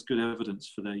think there's good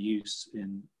evidence for their use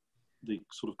in the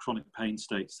sort of chronic pain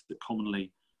states that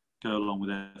commonly go along with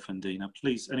FND. Now,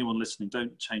 please, anyone listening,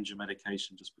 don't change your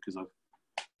medication just because of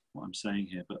what I'm saying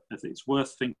here, but I think it's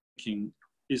worth thinking,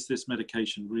 is this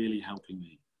medication really helping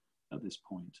me at this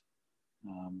point?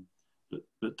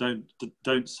 But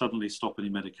don't suddenly stop any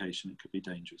medication. It could be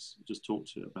dangerous. Just talk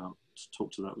to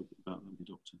that with your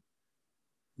doctor.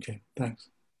 Okay, thanks.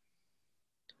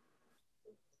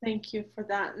 Thank you for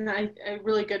that. And a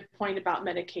really good point about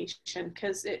medication,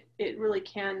 because it really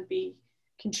can be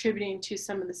contributing to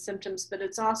some of the symptoms, but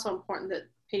it's also important that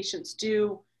patients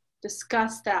do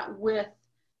discuss that with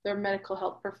their medical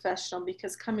health professional,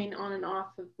 because coming on and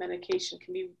off of medication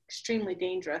can be extremely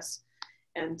dangerous.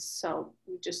 And so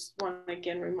we just want to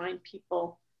again remind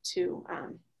people to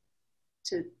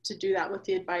do that with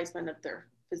the advisement of their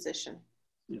physician.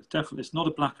 Yeah, definitely. It's not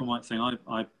a black and white thing.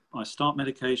 I start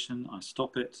medication, I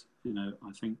stop it.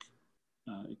 I think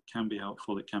it can be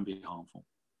helpful, it can be harmful.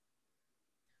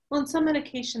 Well, and some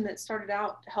medication that started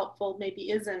out helpful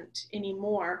maybe isn't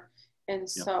anymore. And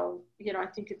so, I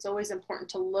think it's always important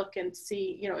to look and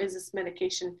see, is this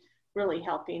medication really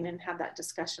helping, and have that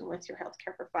discussion with your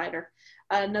healthcare provider.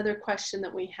 Another question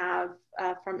that we have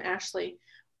from Ashley,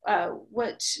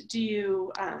 what do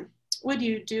you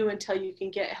do until you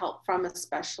can get help from a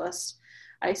specialist?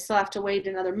 I still have to wait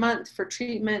another month for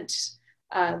treatment.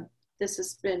 This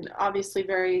has been obviously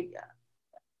very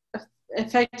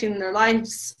affecting their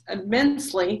lives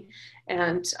immensely,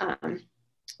 and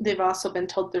they've also been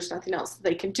told there's nothing else that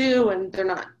they can do, and they're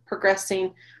not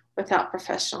progressing without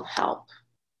professional help.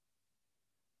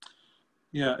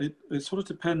 Yeah, it sort of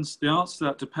depends. The answer to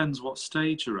that depends what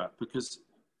stage you're at, because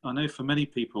I know for many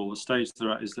people the stage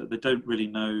they're at is that they don't really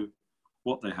know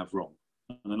what they have wrong,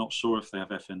 and they're not sure if they have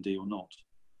FND or not.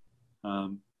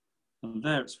 And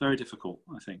there it's very difficult,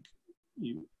 I think,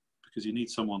 because you need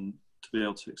someone to be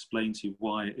able to explain to you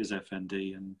why it is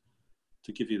FND and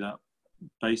to give you that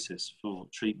basis for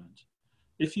treatment.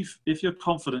 If you're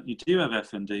confident you do have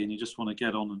FND and you just want to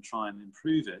get on and try and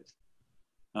improve it,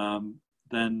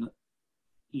 then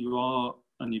you are,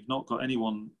 and you've not got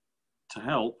anyone to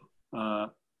help. I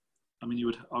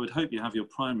would hope you have your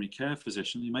primary care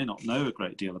physician. You may not know a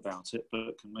great deal about it,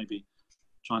 but can maybe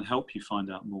try and help you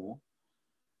find out more.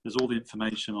 There's all the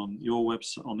information on your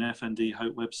website, on the FND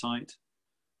Hope website,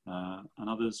 and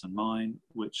others, and mine,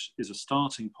 which is a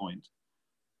starting point.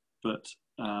 But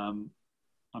I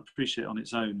appreciate on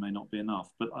its own may not be enough.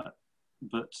 But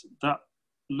that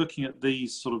looking at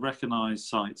these sort of recognised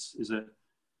sites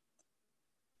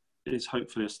is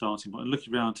hopefully a starting point. And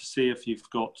looking around to see if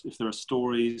there are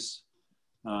stories.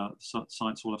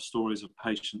 Sites all have stories of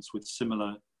patients with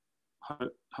similar.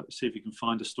 See if you can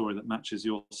find a story that matches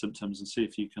your symptoms, and see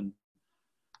if you can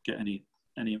get any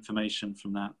information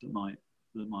from that might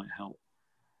help.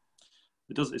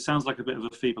 It sounds like a bit of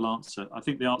a feeble answer. I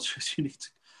think the answer is you need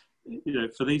to,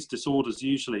 for these disorders,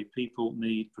 usually people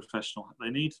need professional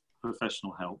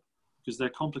help because they're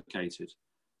complicated,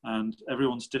 and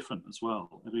everyone's different as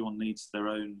well. Everyone needs their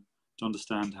own to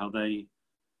understand how the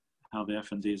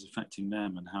FND is affecting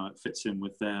them and how it fits in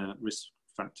with their risk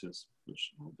factors,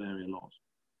 which vary a lot.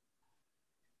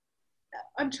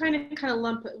 I'm trying to kind of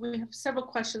lump, we have several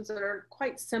questions that are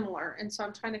quite similar, and so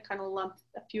I'm trying to kind of lump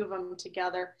a few of them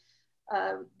together.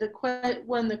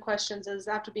 One of the questions is,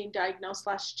 after being diagnosed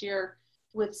last year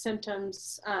with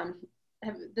symptoms,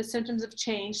 the symptoms have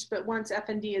changed, but once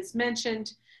FND is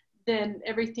mentioned, then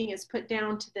everything is put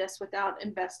down to this without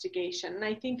investigation. And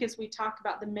I think as we talk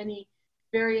about the many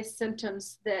various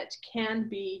symptoms that can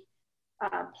be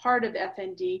part of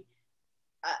FND,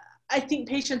 I think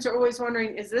patients are always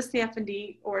wondering, is this the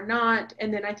FND or not?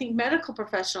 And then I think medical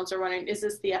professionals are wondering, is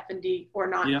this the FND or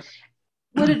not? Yeah.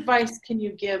 what advice can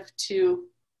you give to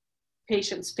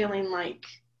patients feeling like?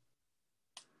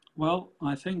 Well,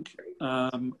 I think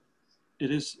it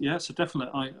is, yes, so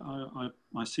definitely.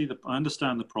 I see I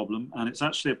understand the problem, and it's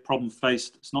actually a problem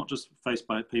faced. It's not just faced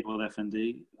by people with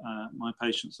FND. My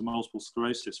patients with multiple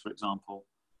sclerosis, for example,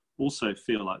 also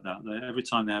feel like that. Every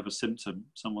time they have a symptom,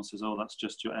 someone says, "Oh, that's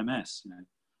just your MS," you know,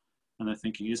 and they're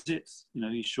thinking, "Is it? You know,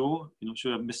 are you sure? You're not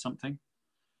sure I've missed something?"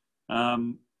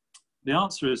 The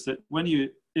answer is that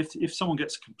if someone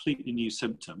gets a completely new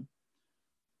symptom,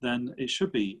 then it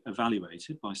should be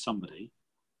evaluated by somebody,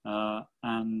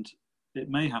 and it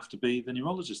may have to be the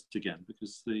neurologist again,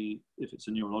 because if it's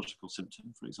a neurological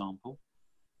symptom, for example,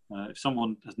 if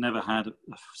someone has never had a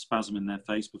spasm in their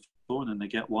face before and then they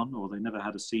get one, or they never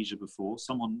had a seizure before,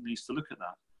 someone needs to look at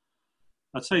that.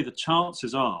 I'd say the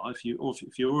chances are, if you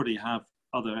already have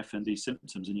other FND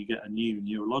symptoms and you get a new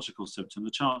neurological symptom,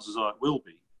 the chances are it will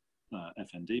be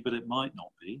FND, but it might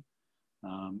not be.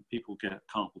 People get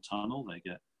carpal tunnel, they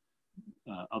get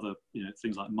other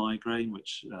things like migraine,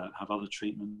 which have other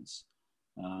treatments.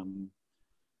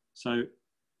 So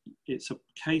it's a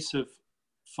case of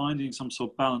finding some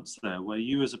sort of balance there, where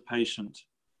you as a patient,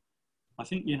 I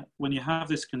think when you have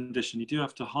this condition, you do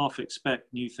have to half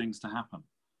expect new things to happen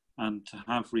and to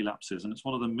have relapses. And it's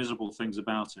one of the miserable things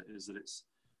about it, is that it's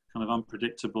kind of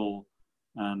unpredictable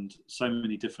and so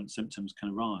many different symptoms can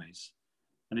arise.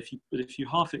 And if you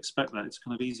half expect that, it's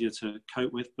kind of easier to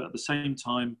cope with. But at the same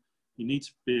time, you need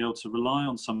to be able to rely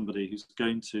on somebody who's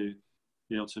going to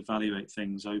be able to evaluate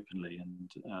things openly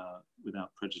and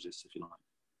without prejudice, if you like.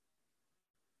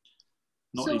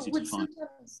 Not so easy to find.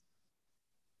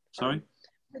 Sorry?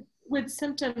 With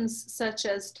symptoms such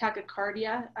as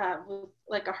tachycardia, with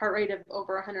like a heart rate of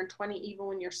over 120, even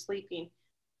when you're sleeping,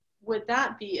 would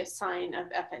that be a sign of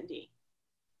FND?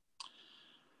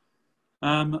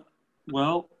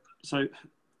 Well, so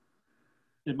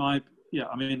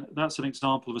I mean, that's an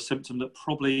example of a symptom that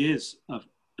probably is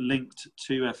linked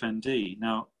to FND.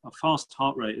 Now, a fast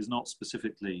heart rate is not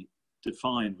specifically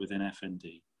defined within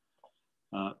FND.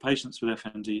 Patients with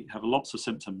FND have lots of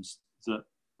symptoms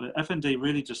but FND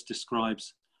really just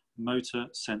describes motor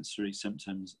sensory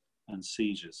symptoms and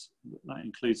seizures. That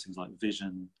includes things like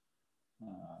vision,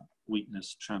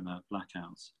 weakness, tremor,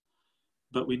 blackouts.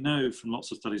 But we know from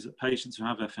lots of studies that patients who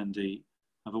have FND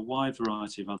have a wide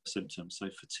variety of other symptoms. So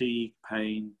fatigue,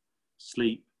 pain,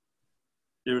 sleep,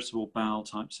 irritable bowel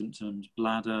type symptoms,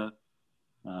 bladder,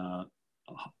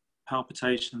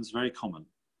 palpitations, very common.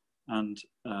 And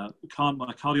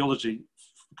my cardiology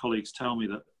colleagues tell me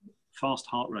that fast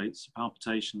heart rates,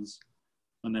 palpitations,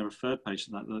 when they're referred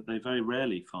patients, that they very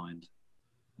rarely find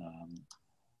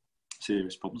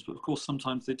serious problems. But of course,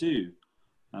 sometimes they do.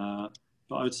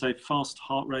 But I would say fast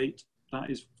heart rate, that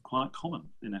is quite common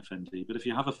in FND. But if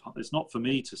you have it's not for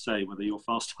me to say whether your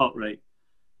fast heart rate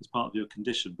is part of your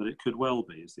condition, but it could well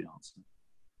be, is the answer.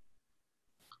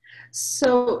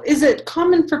 So is it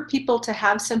common for people to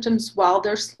have symptoms while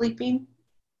they're sleeping?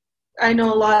 I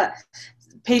know a lot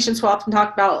of patients will often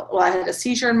talk about, well, I had a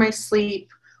seizure in my sleep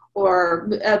or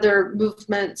other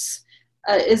movements.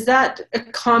 Is that a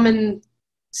common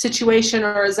situation,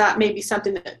 or is that maybe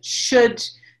something that should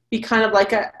be kind of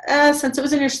like since it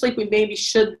was in your sleep, we maybe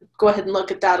should go ahead and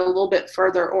look at that a little bit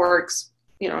further, or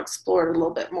explore it a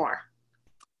little bit more?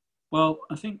 Well,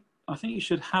 I think you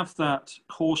should have that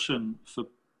caution for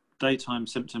daytime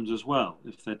symptoms as well,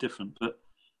 if they're different. But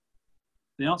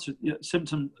the answer,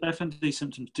 FND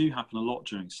symptoms do happen a lot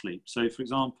during sleep. So, for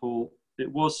example,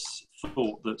 it was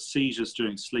thought that seizures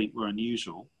during sleep were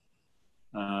unusual.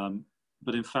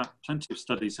 But in fact, plenty of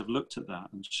studies have looked at that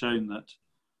and shown that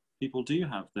people do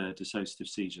have their dissociative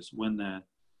seizures when they're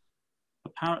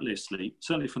apparently asleep.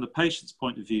 Certainly from the patient's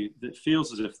point of view, it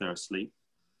feels as if they're asleep.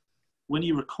 When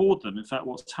you record them, in fact,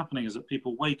 what's happening is that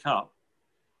people wake up,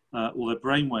 or their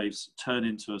brain waves turn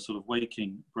into a sort of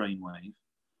waking brain wave,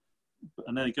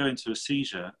 and then they go into a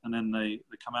seizure, and then they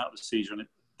come out of the seizure, and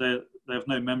they have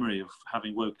no memory of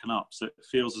having woken up, so it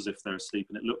feels as if they're asleep,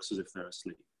 and it looks as if they're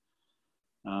asleep.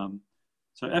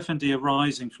 So FND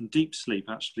arising from deep sleep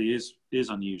actually is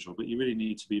unusual, but you really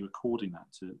need to be recording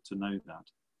that to know that.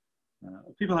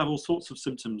 People have all sorts of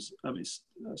symptoms.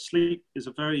 Sleep is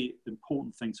a very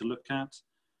important thing to look at.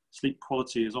 Sleep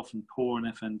quality is often poor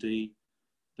in FND.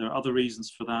 There are other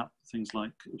reasons for that, things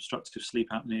like obstructive sleep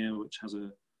apnea, which has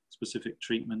a specific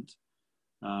treatment.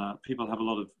 People have a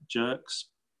lot of jerks.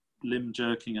 Limb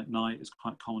jerking at night is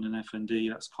quite common in FND.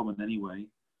 That's common anyway.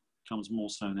 Becomes more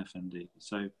so in FND.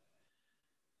 So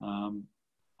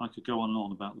I could go on and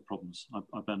on about the problems.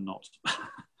 I better not.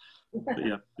 But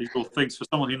yeah, these are all things for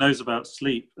someone who knows about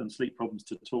sleep and sleep problems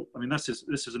to talk. I mean, this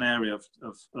is an area of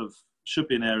should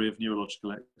be an area of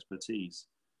neurological expertise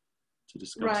to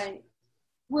discuss. Right.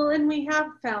 Well, and we have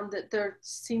found that there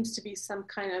seems to be some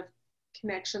kind of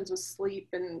connections with sleep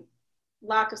and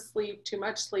lack of sleep, too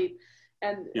much sleep.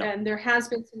 And there has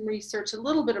been some research, a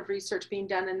little bit of research being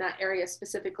done in that area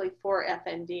specifically for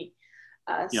FND.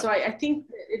 So I think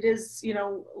it is, you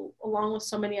know, along with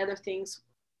so many other things,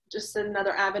 just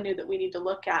another avenue that we need to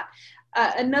look at.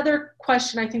 Another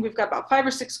question, I think we've got about 5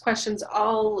 or 6 questions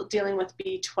all dealing with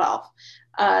B12,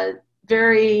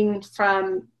 varying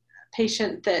from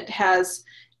patient that has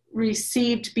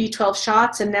received B12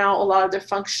 shots and now a lot of their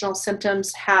functional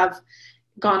symptoms have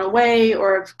gone away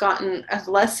or have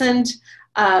lessened.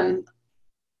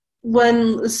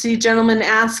 When the gentleman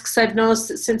asks, I've noticed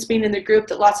that since being in the group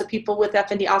that lots of people with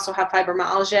FND also have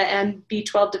fibromyalgia and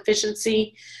B12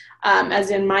 deficiency, as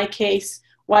in my case.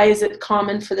 Why is it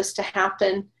common for this to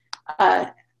happen?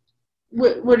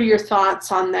 What are your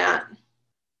thoughts on that?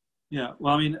 Yeah,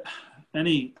 well, I mean,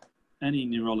 any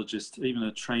neurologist, even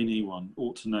a trainee one,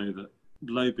 ought to know that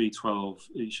low B12,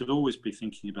 you should always be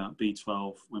thinking about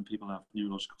B12 when people have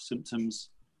neurological symptoms,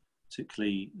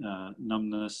 particularly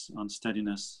numbness,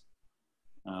 unsteadiness,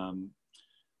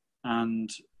 and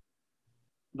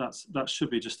that should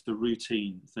be just a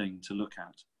routine thing to look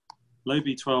at. Low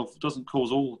B12 doesn't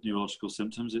cause all neurological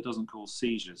symptoms. It doesn't cause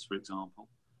seizures, for example.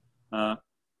 I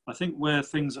think where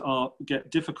things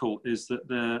get difficult is that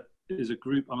there is a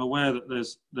group. I'm aware that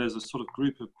there's a sort of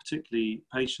group of particularly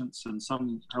patients and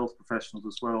some health professionals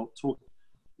as well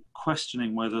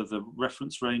questioning whether the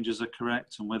reference ranges are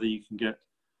correct and whether you can get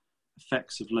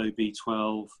effects of low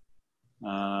B12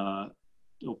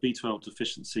 or B12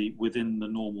 deficiency within the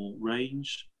normal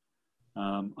range.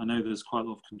 I know there's quite a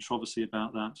lot of controversy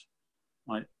about that.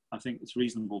 I think it's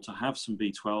reasonable to have some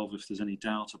B12 if there's any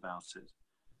doubt about it.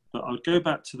 But I would go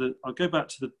back to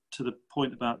the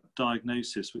point about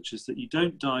diagnosis, which is that you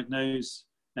don't diagnose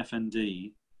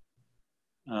FND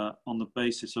on the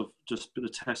basis of just the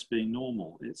test being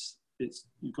normal.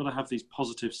 You've got to have these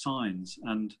positive signs,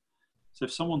 and so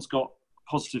if someone's got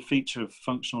a positive feature of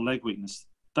functional leg weakness,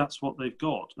 that's what they've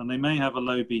got, and they may have a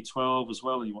low B12 as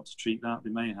well, and you want to treat that. They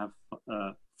may have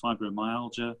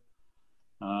fibromyalgia.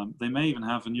 They may even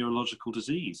have a neurological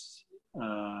disease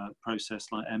process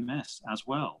like MS as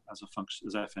well as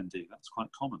FND. That's quite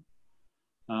common.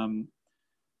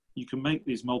 You can make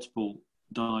these multiple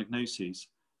diagnoses.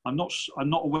 I'm not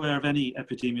aware of any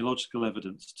epidemiological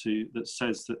evidence that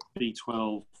says that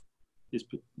B12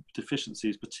 deficiency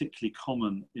is particularly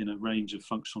common in a range of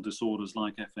functional disorders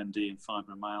like FND and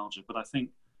fibromyalgia. But I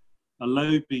think a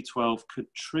low B12 could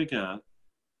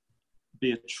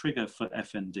be a trigger for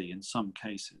FND in some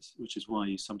cases, which is why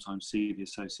you sometimes see the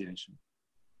association.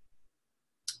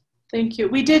 Thank you.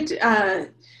 We did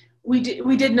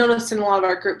notice in a lot of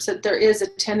our groups that there is a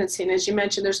tendency, and as you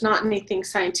mentioned, there's not anything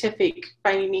scientific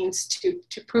by any means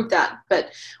to prove that,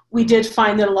 but we did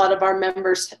find that a lot of our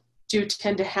members do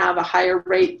tend to have a higher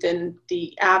rate than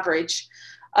the average.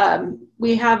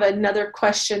 We have another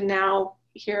question now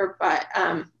here by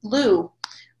Lou.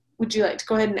 Would you like to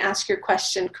go ahead and ask your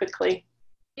question quickly?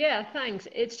 Yeah, thanks.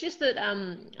 It's just that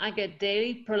I get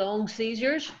daily prolonged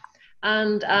seizures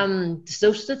and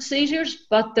dissociative seizures,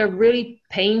 but they're really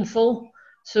painful.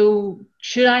 So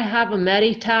should I have a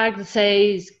Medi-tag that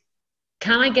says,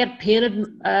 can I get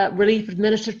pain relief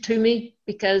administered to me?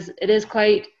 Because it is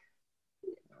quite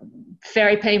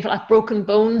very painful. I've broken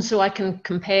bones, so I can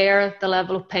compare the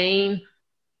level of pain.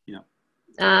 Yeah.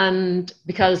 And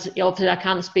because obviously I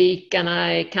can't speak and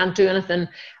I can't do anything.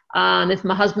 And if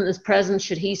my husband is present,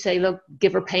 should he say, look,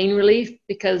 give her pain relief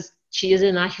because she is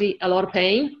in actually a lot of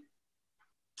pain?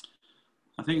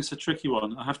 I think it's a tricky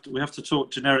one. We have to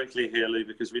talk generically here, Lou,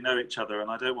 because we know each other,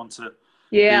 and I don't want to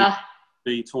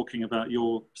be talking about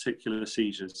your particular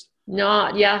seizures.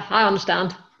 No, yeah, I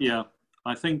understand. Yeah,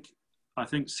 I think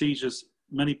seizures,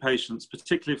 many patients,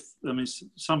 particularly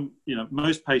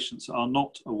most patients are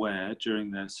not aware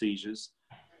during their seizures,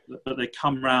 but they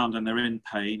come round and they're in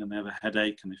pain and they have a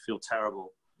headache and they feel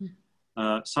terrible.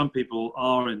 Some people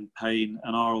are in pain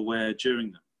and are aware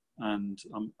during them, and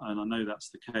I know that's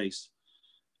the case.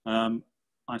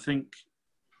 I think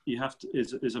you have to.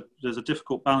 There's a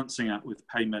difficult balancing act with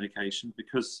pain medication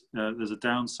because there's a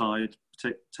downside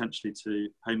potentially to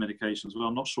pain medication as well.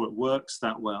 I'm not sure it works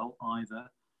that well either,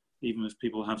 even if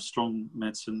people have strong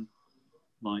medicine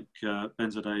like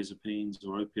benzodiazepines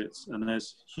or opiates, and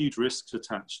there's huge risks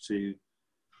attached to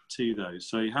those.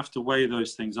 So you have to weigh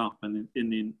those things up in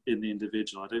the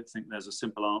individual. I don't think there's a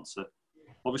simple answer.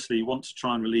 Obviously, you want to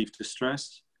try and relieve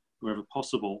distress wherever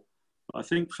possible, I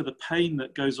think for the pain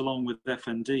that goes along with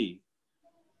FND,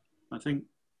 I think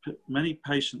many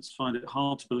patients find it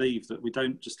hard to believe that we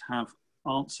don't just have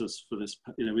answers for this.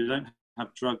 You know, we don't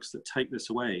have drugs that take this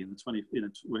away in the 20. You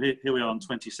know, here we are in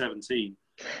 2017.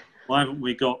 Why haven't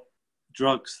we got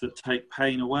drugs that take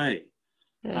pain away?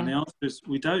 Yeah. And the answer is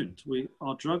we don't.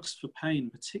 Our drugs for pain,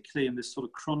 particularly in this sort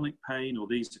of chronic pain or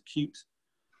these acute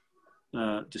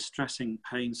distressing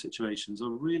pain situations, are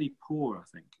really poor, I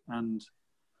think. And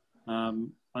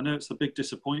I know it's a big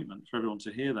disappointment for everyone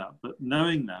to hear that, but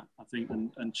knowing that, I think,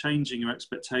 and changing your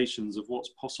expectations of what's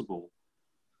possible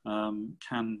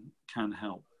can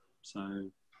help. So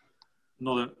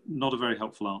not a very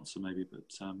helpful answer maybe,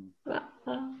 but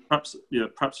perhaps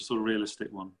a sort of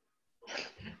realistic one.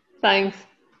 Thanks.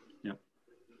 Yeah.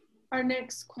 Our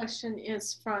next question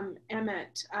is from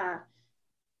Emmett.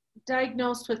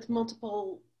 Diagnosed with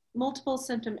multiple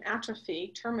symptom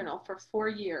atrophy, terminal, for 4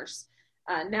 years.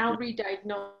 Now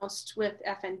re-diagnosed with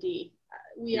FND.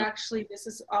 This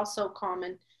is also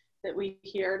common that we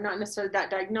hear, not necessarily that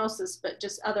diagnosis, but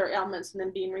just other ailments and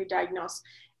then being re-diagnosed.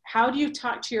 How do you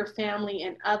talk to your family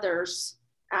and others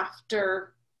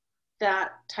after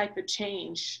that type of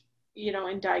change, you know,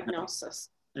 in diagnosis?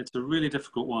 It's a really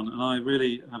difficult one, and I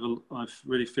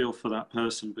really feel for that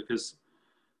person, because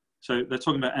so they're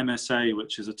talking about MSA,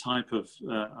 which is a type of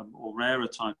or rarer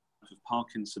type of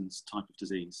Parkinson's type of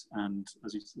disease, and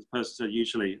as the person said,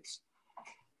 usually it's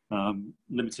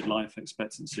limited life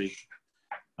expectancy.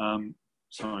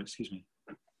 Sorry, excuse me.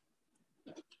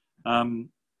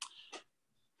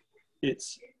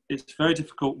 It's very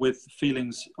difficult with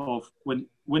feelings of when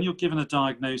you're given a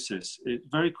diagnosis, it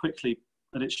very quickly,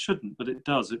 and it shouldn't, but it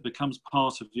does, it becomes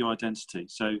part of your identity.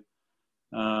 So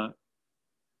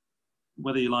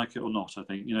whether you like it or not, I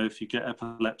think, you know, if you get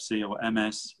epilepsy or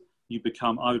MS,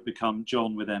 I would become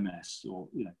John with MS, or,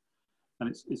 you know,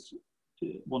 and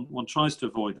one tries to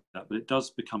avoid that, but it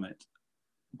does become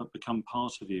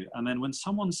part of you. And then when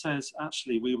someone says,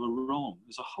 actually, we were wrong,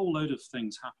 there's a whole load of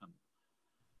things happen.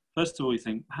 First of all, you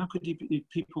think, how could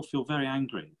people feel very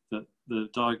angry that the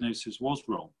diagnosis was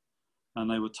wrong and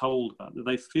they were told that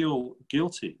they feel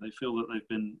guilty. They feel that they've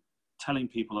been telling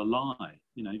people a lie,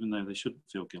 you know, even though they shouldn't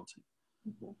feel guilty.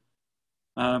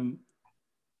 Mm-hmm.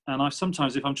 And I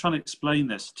sometimes, if I'm trying to explain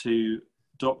this to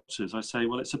doctors, I say,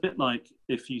 well, it's a bit like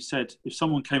if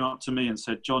someone came up to me and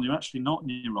said, John, you're actually not a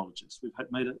neurologist.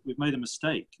 We've made a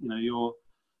mistake. You know,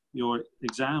 your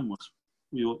exam was,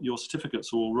 your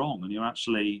certificates are all wrong, and you're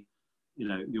actually, you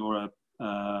know, you're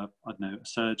I don't know, a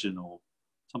surgeon or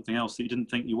something else that you didn't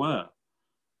think you were.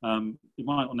 It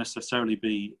might not necessarily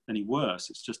be any worse.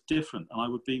 It's just different, and I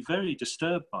would be very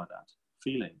disturbed by that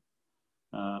feeling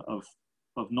of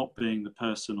not being the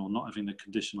person or not having the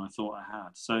condition I thought I had.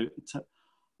 So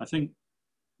I think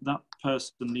that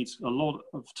person needs a lot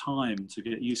of time to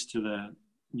get used to their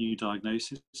new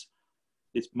diagnosis.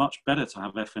 It's much better to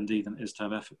have FND than it is to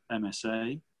have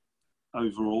MSA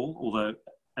overall, although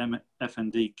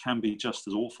FND can be just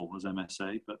as awful as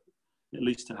MSA, but at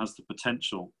least it has the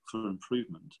potential for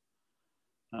improvement.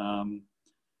 I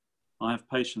have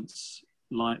patients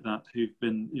like that who've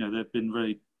been, you know, they've been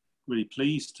really, really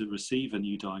pleased to receive a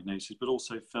new diagnosis, but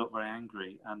also felt very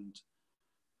angry and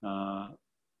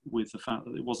with the fact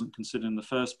that it wasn't considered in the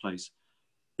first place.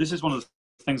 This is one of the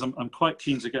things I'm quite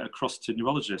keen to get across to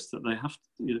neurologists, that they have to,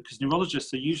 you know, because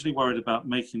neurologists are usually worried about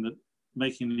making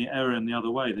the error in the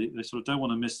other way. They sort of don't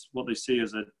want to miss what they see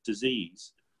as a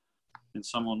disease in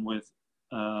someone with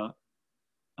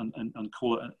and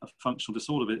call it a functional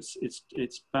disorder. But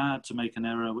it's bad to make an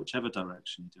error whichever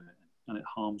direction you do it in, and it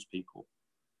harms people.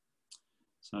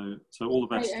 So all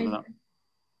the best for that.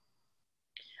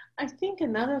 I think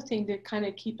another thing to kind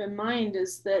of keep in mind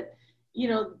is that, you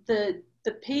know, the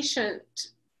patient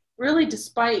really,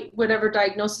 despite whatever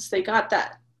diagnosis they got,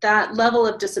 that level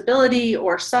of disability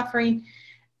or suffering,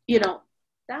 you know,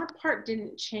 that part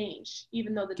didn't change,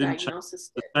 even though the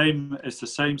diagnosis did. It's the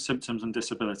same symptoms and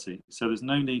disability. So there's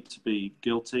no need to be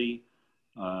guilty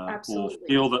or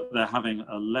feel that they're having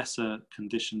a lesser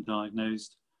condition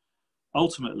diagnosed.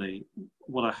 Ultimately,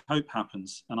 what I hope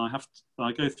happens, and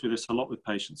I go through this a lot with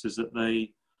patients, is that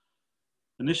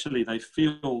initially they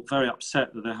feel very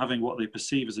upset that they're having what they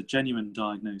perceive as a genuine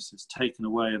diagnosis taken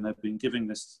away, and they've been giving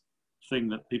this thing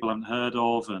that people haven't heard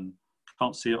of and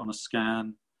can't see it on a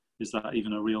scan. Is that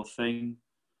even a real thing?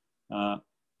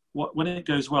 When it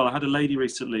goes well, I had a lady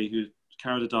recently who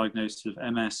carried a diagnosis of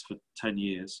MS for 10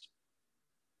 years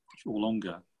or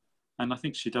longer, and I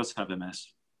think she does have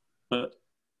MS, but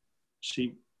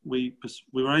we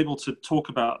were able to talk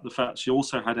about the fact she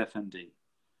also had FND.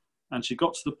 And she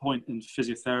got to the point in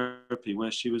physiotherapy where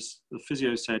the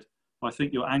physio said, I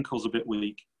think your ankle's a bit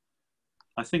weak.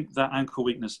 I think that ankle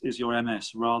weakness is your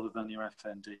MS rather than your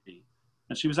FND.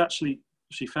 And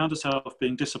she found herself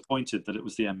being disappointed that it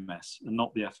was the MS and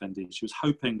not the FND. She was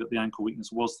hoping that the ankle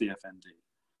weakness was the FND.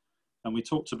 And we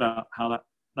talked about how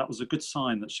that was a good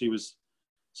sign that she was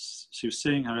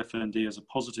seeing her FND as a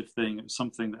positive thing. It was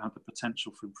something that had the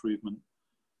potential for improvement,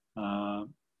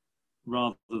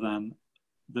 rather than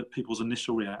that people's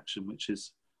initial reaction, which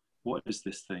is, what is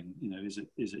this thing? You know, is it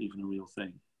even a real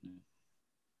thing? You know?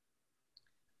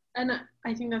 And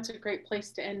I think that's a great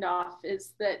place to end off,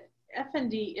 is that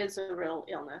FND is a real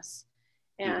illness,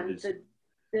 and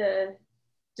the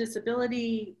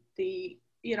disability, the,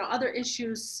 you know, other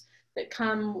issues that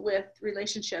come with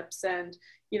relationships and,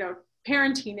 you know,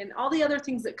 parenting and all the other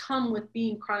things that come with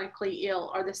being chronically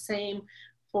ill are the same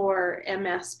for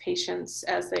MS patients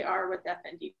as they are with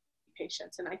FND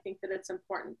patients. And I think that it's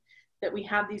important that we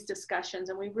have these discussions,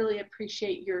 and we really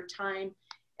appreciate your time.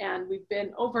 And we've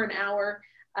been over an hour,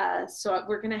 so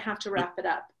we're going to have to wrap it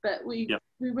up. But we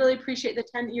really appreciate the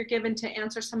time that you're given to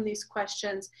answer some of these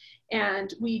questions.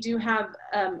 And we do have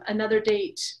another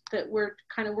date that we're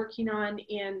kind of working on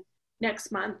in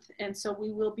next month. And so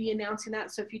we will be announcing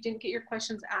that. So if you didn't get your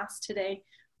questions asked today,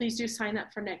 please do sign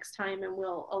up for next time, and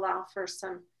we'll allow for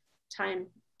some time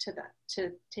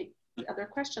to take other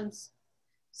questions.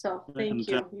 So thank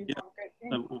you. You have a great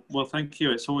day. Well, thank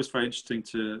you. It's always very interesting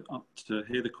to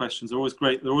hear the questions. They're always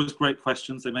great. They're always great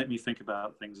questions. They make me think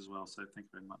about things as well. So thank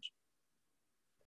you very much.